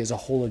collectively as a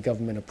whole of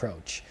government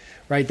approach,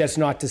 right? That's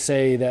not to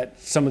say that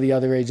some of the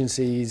other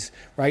agencies,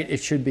 right? It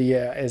should be,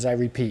 as I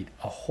repeat,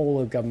 a whole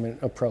of government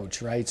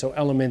approach, right? So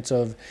elements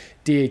of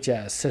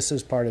DHS, CISA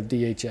is part of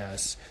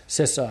DHS,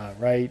 CISA,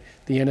 right?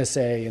 The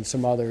NSA and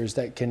some others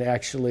that can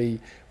actually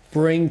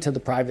bring to the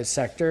private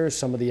sector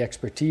some of the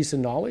expertise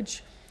and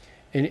knowledge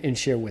and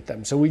share with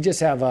them. So we just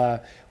have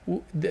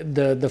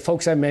the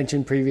folks I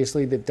mentioned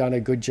previously, they've done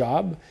a good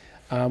job.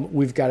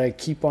 We've got to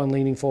keep on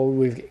leaning forward.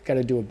 We've got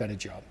to do a better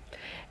job.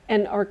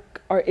 And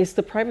is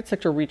the private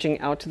sector reaching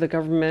out to the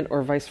government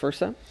or vice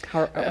versa?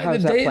 How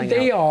is that playing out?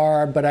 They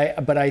are, but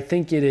I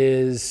think it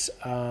is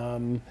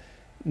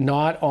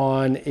not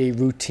on a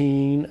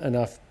routine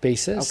enough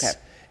basis. Okay.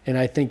 And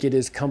I think it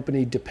is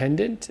company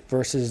dependent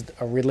versus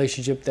a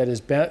relationship that has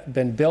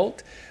been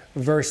built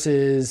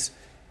versus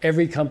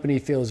every company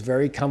feels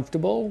very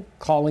comfortable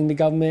calling the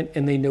government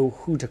and they know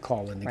who to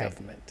call in the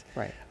government.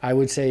 Right. I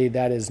would say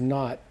that is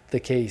not the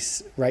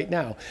case right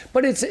now.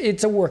 But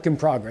it's a work in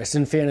progress,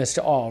 in fairness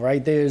to all,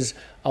 right? There's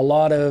a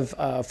lot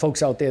of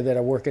folks out there that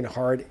are working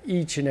hard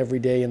each and every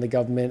day in the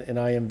government, and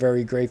I am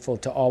very grateful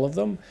to all of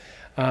them.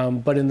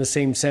 But in the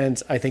same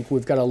sense, I think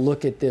we've got to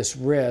look at this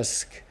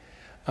risk,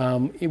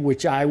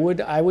 which I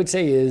would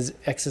say is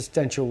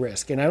existential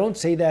risk. And I don't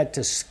say that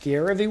to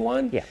scare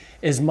everyone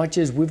as much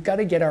as we've got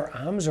to get our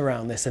arms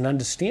around this and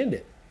understand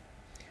it.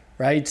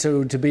 Right?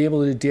 So to be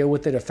able to deal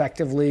with it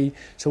effectively,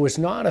 so it's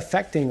not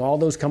affecting all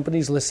those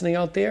companies listening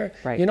out there.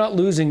 Right. You're not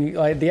losing,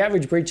 the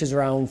average breach is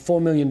around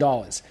 $4 million.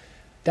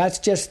 That's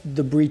just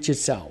the breach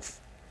itself.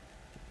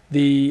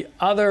 The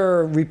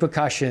other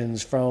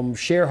repercussions from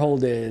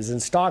shareholders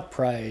and stock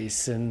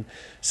price and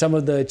some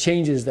of the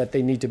changes that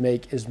they need to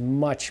make is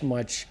much,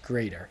 much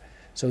greater.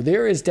 So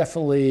there is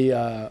definitely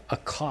a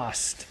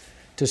cost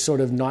to sort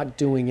of not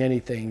doing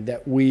anything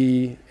that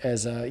we,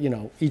 as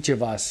each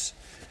of us,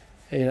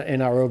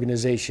 in our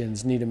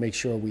organizations need to make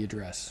sure we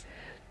address.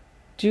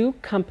 Do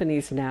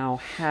companies now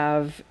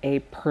have a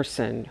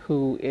person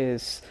who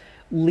is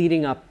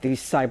leading up the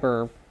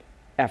cyber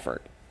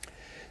effort?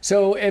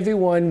 So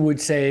everyone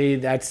would say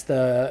that's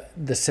the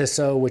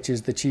CISO, which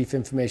is the Chief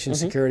Information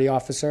Security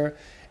Officer.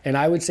 And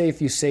I would say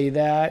if you say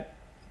that,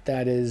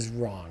 that is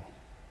wrong.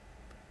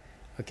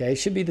 Okay, it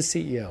should be the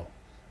CEO.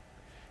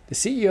 The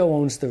CEO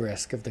owns the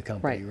risk of the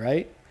company,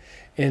 right?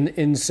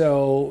 And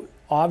so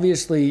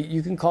obviously,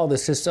 you can call the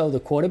CISO the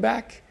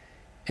quarterback,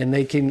 and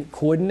they can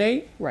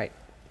coordinate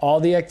all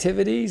the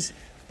activities,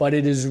 but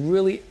it is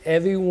really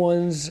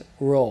everyone's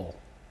role.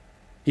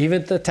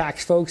 Even the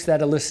tax folks that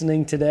are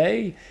listening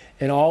today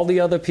and all the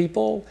other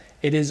people,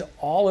 it is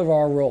all of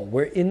our role.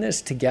 We're in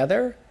this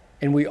together,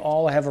 and we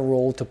all have a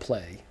role to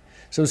play.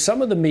 So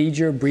some of the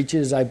major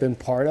breaches I've been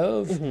part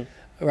of,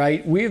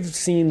 right, we've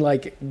seen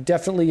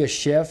definitely a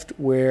shift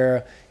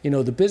where,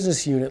 the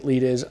business unit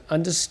leaders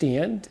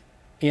understand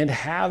and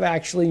have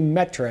actually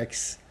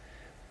metrics,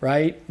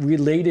 right,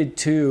 related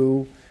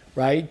to,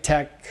 right,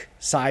 tech,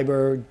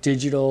 cyber,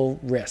 digital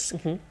risk,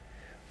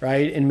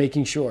 right, and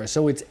making sure.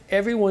 So it's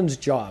everyone's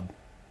job,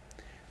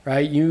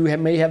 right? You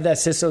may have that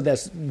CISO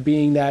that's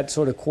being that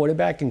sort of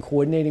quarterback and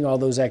coordinating all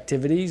those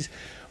activities,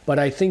 but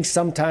I think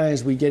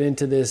sometimes we get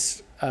into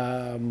this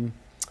a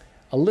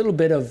little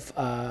bit of,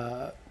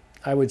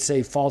 I would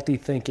say, faulty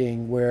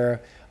thinking where,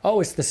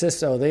 it's the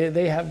CISO,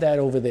 they have that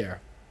over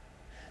there.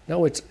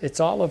 No, it's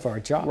all of our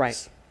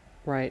jobs.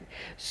 Right.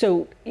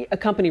 So a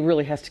company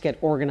really has to get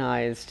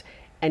organized,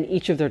 and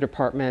each of their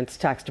departments,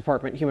 tax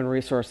department, human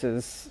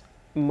resources,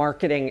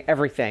 marketing,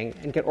 everything,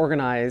 and get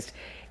organized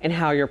in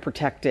how you're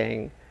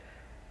protecting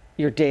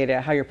your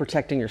data, how you're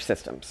protecting your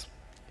systems.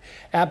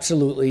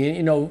 Absolutely.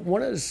 And,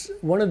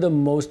 one of the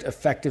most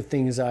effective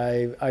things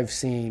I've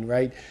seen,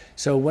 right?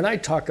 So when I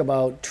talk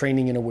about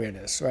training and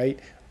awareness, right,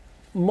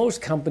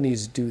 most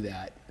companies do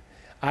that.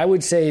 I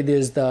would say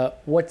there's the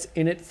what's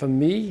in it for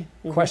me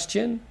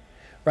question,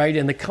 right?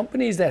 And the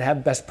companies that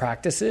have best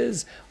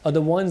practices are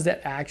the ones that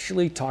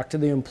actually talk to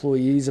the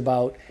employees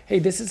about, hey,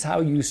 this is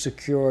how you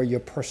secure your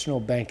personal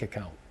bank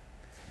account.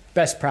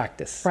 Best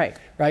practice.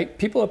 Right?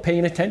 People are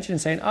paying attention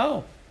and saying,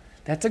 oh,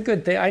 that's a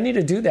good thing. I need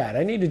to do that.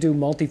 I need to do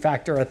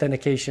multi-factor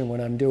authentication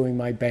when I'm doing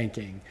my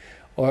banking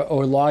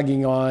or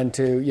logging on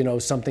to,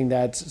 something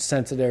that's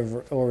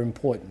sensitive or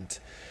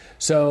important.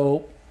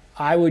 So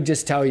I would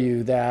just tell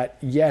you that,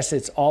 yes,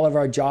 it's all of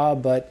our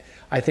job, but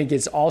I think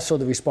it's also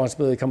the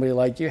responsibility of the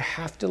company. You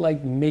have to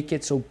make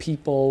it so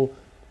people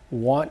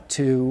want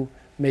to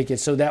make it.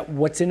 So that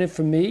what's in it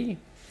for me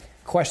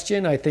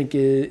question, I think,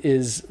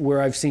 is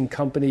where I've seen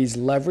companies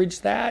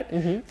leverage that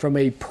from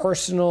a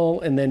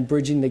personal and then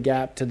bridging the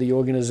gap to the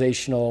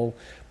organizational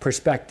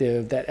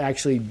perspective that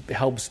actually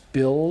helps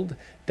build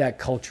that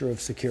culture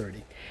of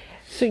security.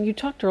 So you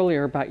talked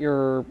earlier about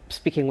your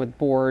speaking with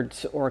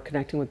boards or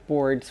connecting with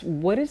boards.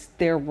 What is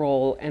their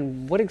role,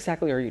 and what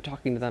exactly are you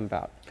talking to them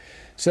about?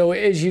 So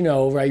as you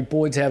know, right,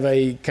 boards have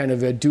a kind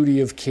of a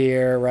duty of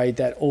care, right,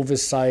 that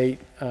oversight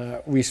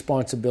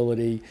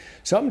responsibility.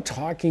 So I'm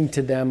talking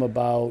to them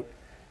about,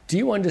 do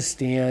you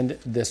understand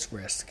this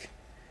risk?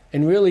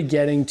 And really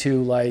getting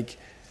to, like,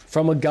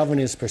 from a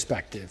governance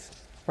perspective,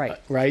 right?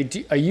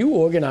 Are you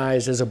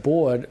organized as a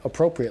board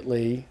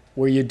appropriately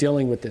where you're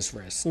dealing with this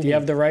risk? Do you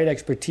have the right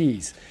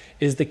expertise?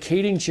 Is the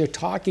cadence you're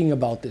talking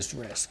about this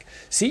risk?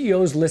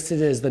 CEOs listed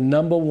as the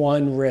number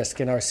one risk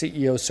in our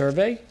CEO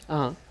survey,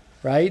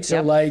 right?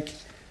 So like,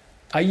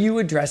 are you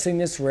addressing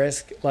this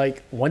risk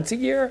like once a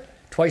year,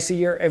 twice a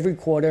year, every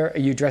quarter? Are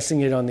you addressing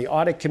it on the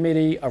audit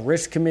committee, a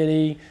risk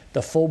committee,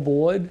 the full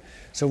board?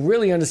 So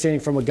really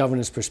understanding from a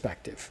governance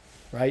perspective,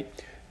 right?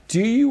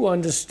 Do you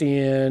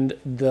understand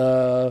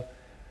the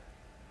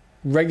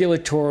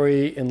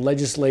regulatory and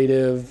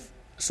legislative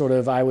sort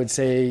of, I would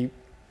say,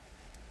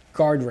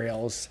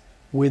 guardrails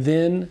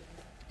within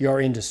your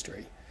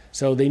industry?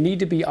 So they need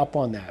to be up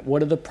on that.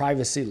 What are the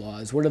privacy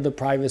laws? What are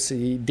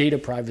the data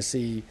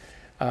privacy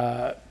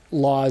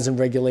laws and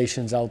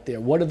regulations out there?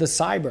 What are the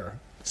cyber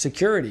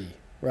security,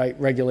 right,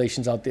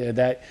 regulations out there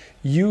that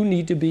you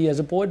need to be, as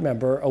a board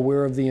member,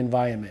 aware of the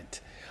environment?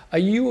 Are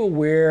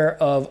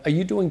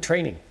you doing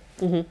training,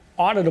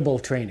 auditable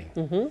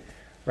training,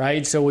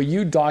 right? So are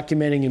you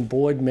documenting in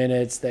board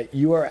minutes that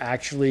you are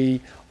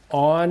actually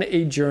on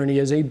a journey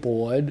as a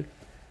board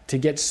to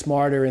get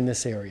smarter in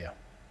this area,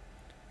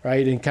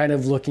 right? And kind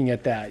of looking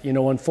at that. You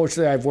know,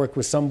 unfortunately, I've worked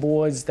with some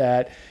boards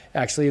that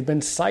actually have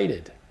been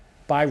cited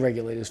by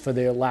regulators for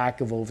their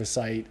lack of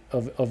oversight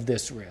of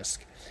this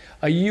risk.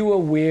 Are you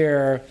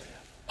aware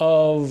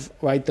of,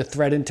 right, the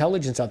threat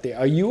intelligence out there?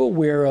 Are you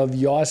aware of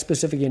your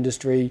specific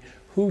industry,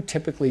 who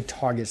typically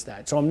targets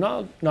that? So I'm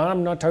not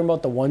talking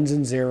about the ones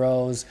and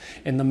zeros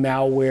and the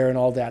malware and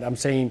all that. I'm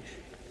saying,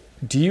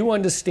 do you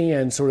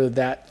understand sort of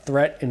that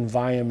threat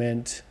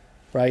environment,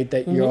 right,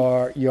 that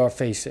you're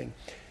facing?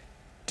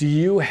 Do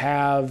you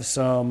have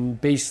some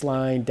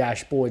baseline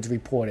dashboards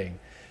reporting?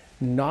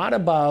 Not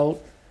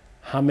about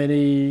how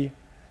many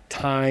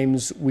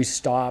times we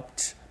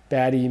stopped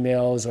bad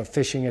emails or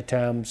phishing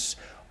attempts,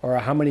 or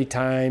how many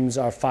times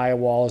our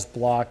firewalls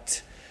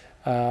blocked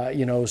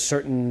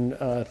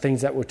certain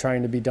things that were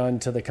trying to be done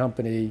to the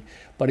company,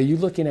 but are you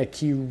looking at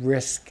key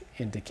risk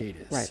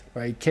indicators,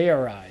 right?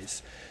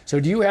 KRIs. So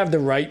do you have the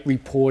right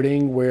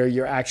reporting where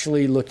you're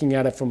actually looking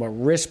at it from a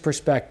risk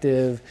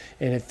perspective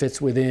and it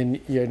fits within,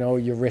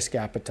 your risk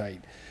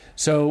appetite?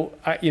 So,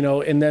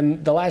 and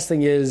then the last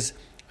thing is,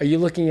 are you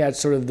looking at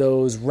sort of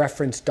those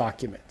reference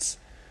documents?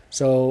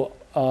 So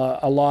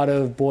a lot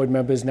of board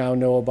members now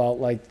know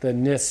about like the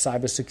NIST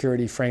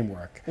cybersecurity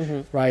framework,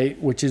 right?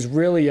 Which is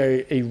really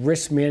a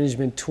risk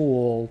management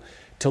tool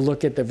to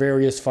look at the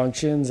various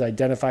functions,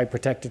 identify,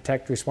 protect,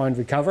 detect, respond,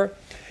 recover,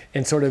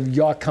 and sort of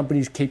your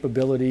company's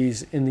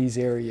capabilities in these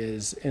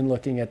areas and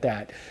looking at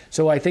that.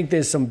 So I think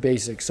there's some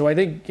basics. So I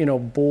think,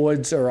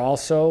 boards are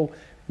also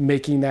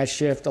making that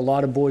shift. A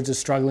lot of boards are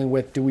struggling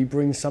with, do we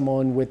bring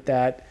someone with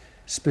that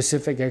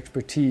specific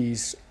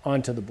expertise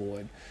onto the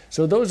board?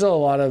 So those are a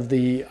lot of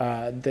the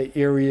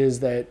areas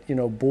that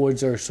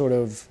boards are sort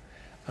of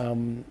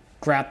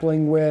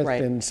grappling with,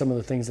 and some of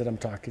the things that I'm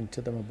talking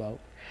to them about.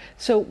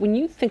 So when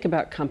you think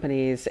about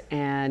companies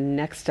and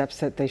next steps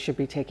that they should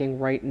be taking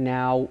right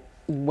now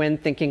when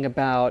thinking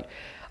about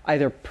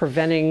either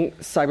preventing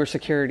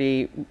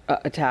cybersecurity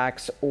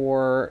attacks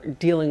or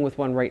dealing with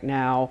one right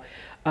now,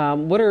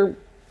 what are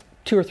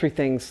 2 or 3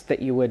 things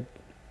that you would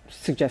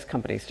suggest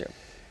companies do?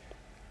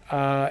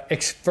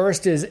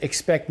 First is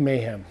expect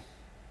mayhem.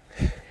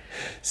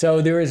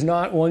 So there is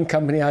not one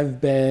company I've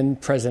been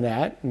present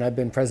at, and I've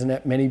been present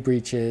at many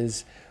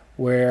breaches,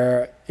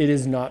 where it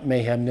is not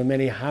mayhem, no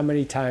matter how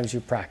many times you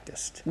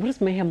practiced. What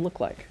does mayhem look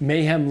like?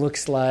 Mayhem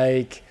looks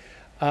like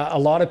a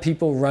lot of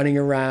people running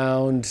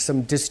around,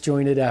 some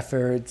disjointed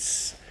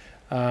efforts,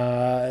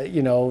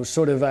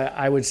 sort of,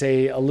 I would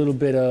say, a little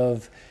bit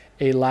of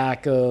a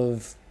lack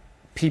of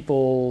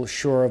people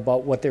sure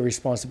about what their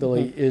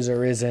responsibility is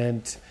or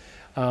isn't.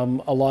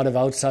 A lot of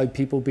outside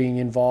people being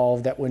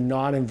involved that were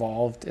not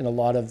involved in a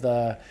lot of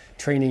the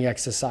training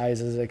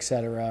exercises, et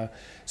cetera.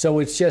 So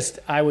it's just,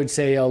 I would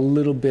say, a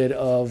little bit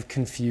of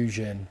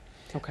confusion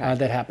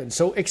that happens.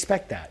 So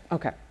expect that.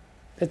 Okay.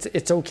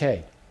 It's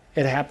okay.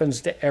 It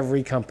happens to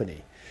every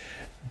company.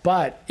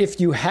 But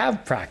if you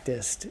have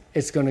practiced,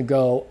 it's going to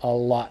go a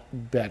lot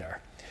better.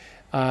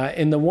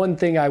 And the one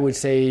thing I would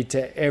say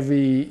to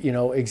every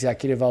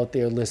executive out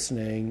there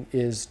listening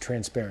is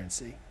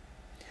transparency.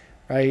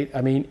 Right?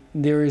 I mean,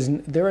 there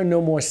are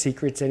no more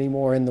secrets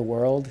anymore in the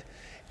world.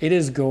 It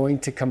is going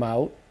to come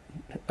out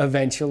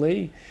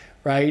eventually,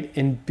 right?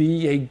 And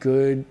be a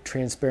good,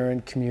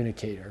 transparent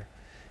communicator.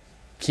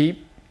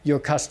 Keep your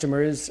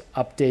customers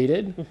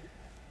updated.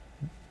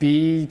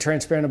 Be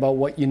transparent about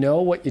what you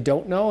know, what you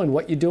don't know, and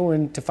what you're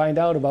doing to find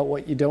out about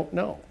what you don't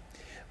know.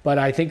 But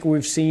I think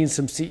we've seen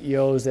some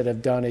CEOs that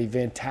have done a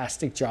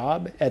fantastic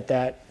job at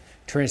that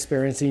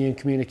transparency and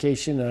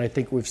communication, and I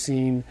think we've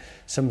seen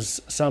some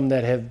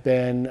that have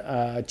been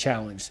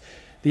challenged.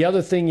 The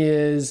other thing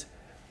is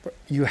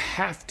you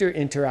have to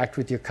interact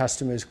with your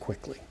customers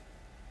quickly.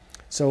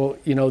 So,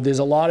 there's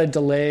a lot of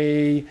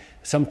delay.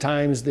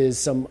 Sometimes there's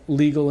some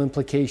legal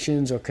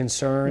implications or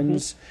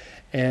concerns.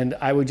 And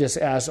I would just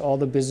ask all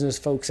the business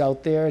folks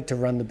out there to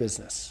run the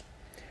business,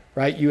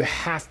 right? You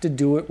have to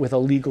do it with a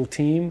legal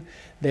team.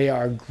 They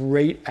are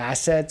great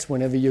assets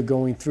whenever you're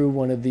going through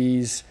one of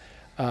these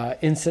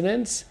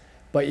incidents.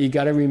 But you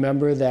got to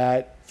remember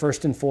that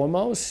first and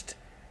foremost,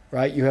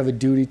 right, you have a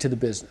duty to the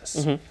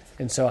business.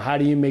 And so how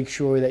do you make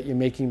sure that you're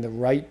making the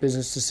right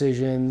business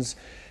decisions,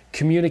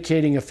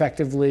 communicating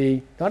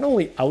effectively, not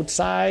only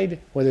outside,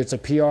 whether it's a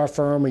PR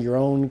firm or your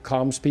own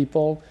comms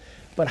people,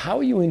 but how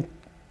are you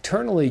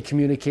internally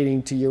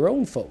communicating to your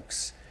own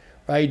folks,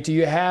 right? Do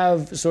you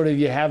have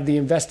you have the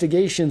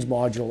investigations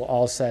module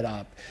all set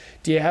up?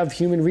 Do you have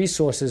human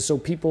resources so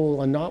people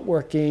are not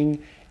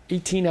working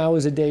 18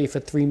 hours a day for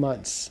 3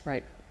 months?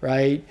 Right?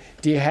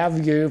 Do you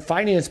have your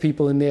finance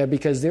people in there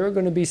because there are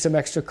going to be some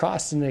extra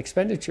costs and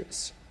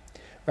expenditures?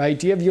 Right?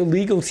 Do you have your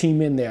legal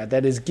team in there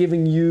that is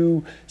giving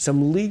you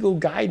some legal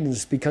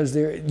guidance because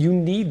you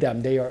need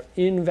them? They are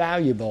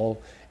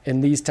invaluable in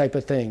these type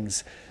of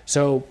things.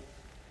 So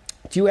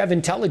do you have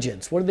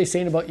intelligence? What are they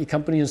saying about your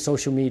company on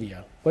social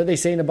media? What are they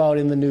saying about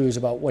in the news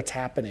about what's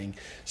happening?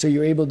 So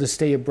you're able to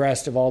stay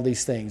abreast of all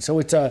these things. So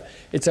it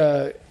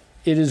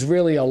is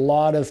really a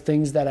lot of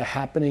things that are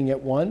happening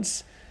at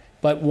once.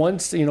 But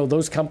once,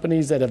 those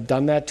companies that have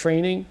done that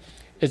training,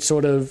 it's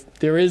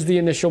there is the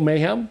initial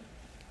mayhem,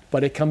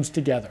 but it comes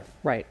together.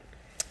 Right.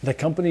 The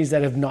companies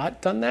that have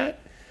not done that,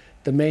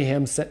 the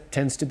mayhem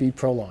tends to be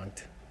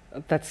prolonged.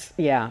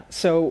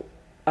 So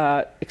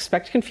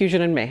expect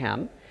confusion and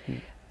mayhem.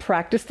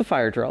 Practice the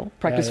fire drill.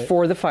 Practice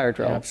for the fire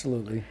drill.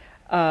 Absolutely.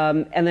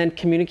 And then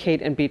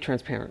communicate and be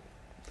transparent.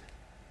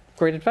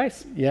 Great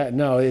advice. Yeah,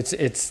 no, it's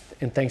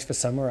and thanks for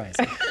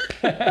summarizing.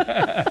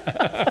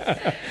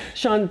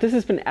 Sean, this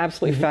has been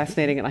absolutely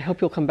fascinating, and I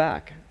hope you'll come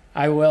back.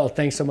 I will.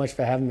 Thanks so much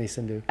for having me,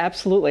 Sindhu.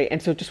 Absolutely.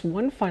 And so just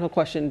one final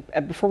question.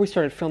 Before we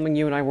started filming,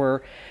 you and I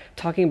were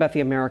talking about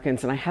the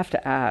Americans, and I have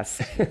to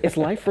ask, is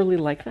life really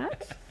like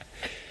that?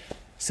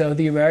 So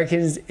the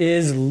Americans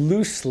is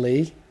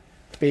loosely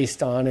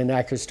based on an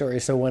accurate story.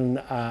 So when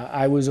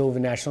I was over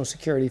national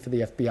security for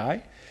the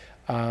FBI,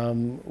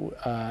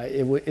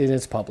 it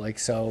is public.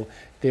 So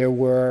there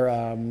were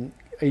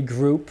a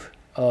group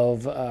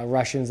of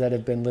Russians that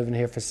have been living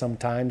here for some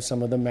time,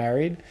 some of them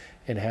married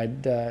and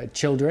had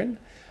children.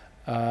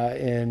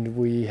 And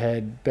we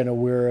had been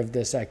aware of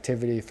this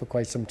activity for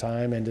quite some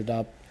time, ended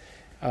up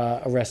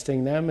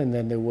arresting them, and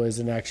then there was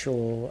an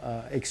actual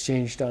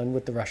exchange done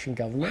with the Russian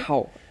government.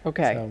 Wow,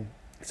 okay.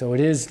 So it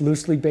is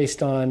loosely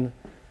based on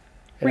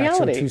an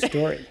reality. Actual true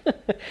story.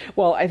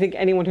 Well, I think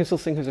anyone who's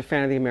listening who's a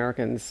fan of the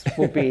Americans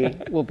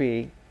will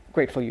be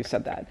grateful you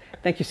said that.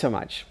 Thank you so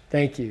much.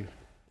 Thank you.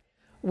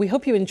 We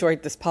hope you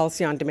enjoyed this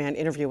Policy on Demand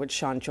interview with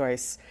Sean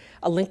Joyce.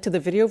 A link to the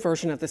video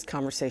version of this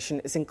conversation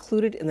is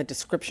included in the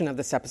description of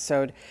this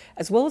episode,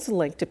 as well as a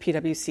link to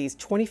PwC's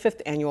 25th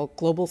Annual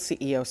Global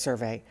CEO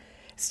Survey.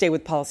 Stay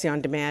with Policy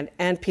on Demand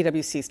and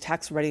PwC's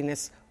Tax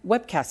Readiness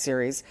webcast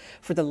series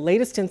for the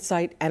latest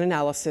insight and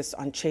analysis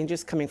on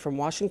changes coming from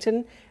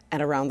Washington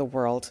and around the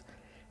world.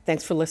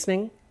 Thanks for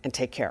listening, and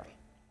take care.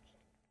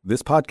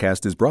 This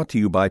podcast is brought to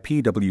you by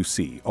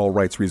PwC, all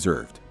rights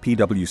reserved.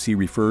 PwC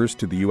refers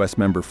to the U.S.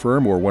 member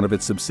firm or one of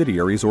its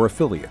subsidiaries or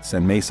affiliates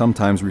and may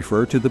sometimes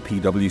refer to the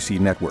PwC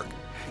network.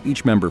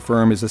 Each member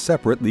firm is a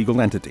separate legal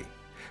entity.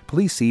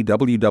 Please see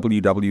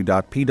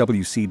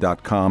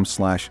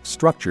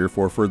www.pwc.com/structure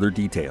for further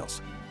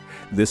details.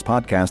 This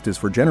podcast is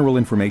for general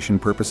information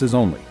purposes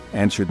only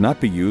and should not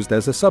be used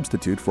as a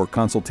substitute for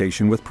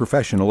consultation with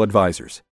professional advisors.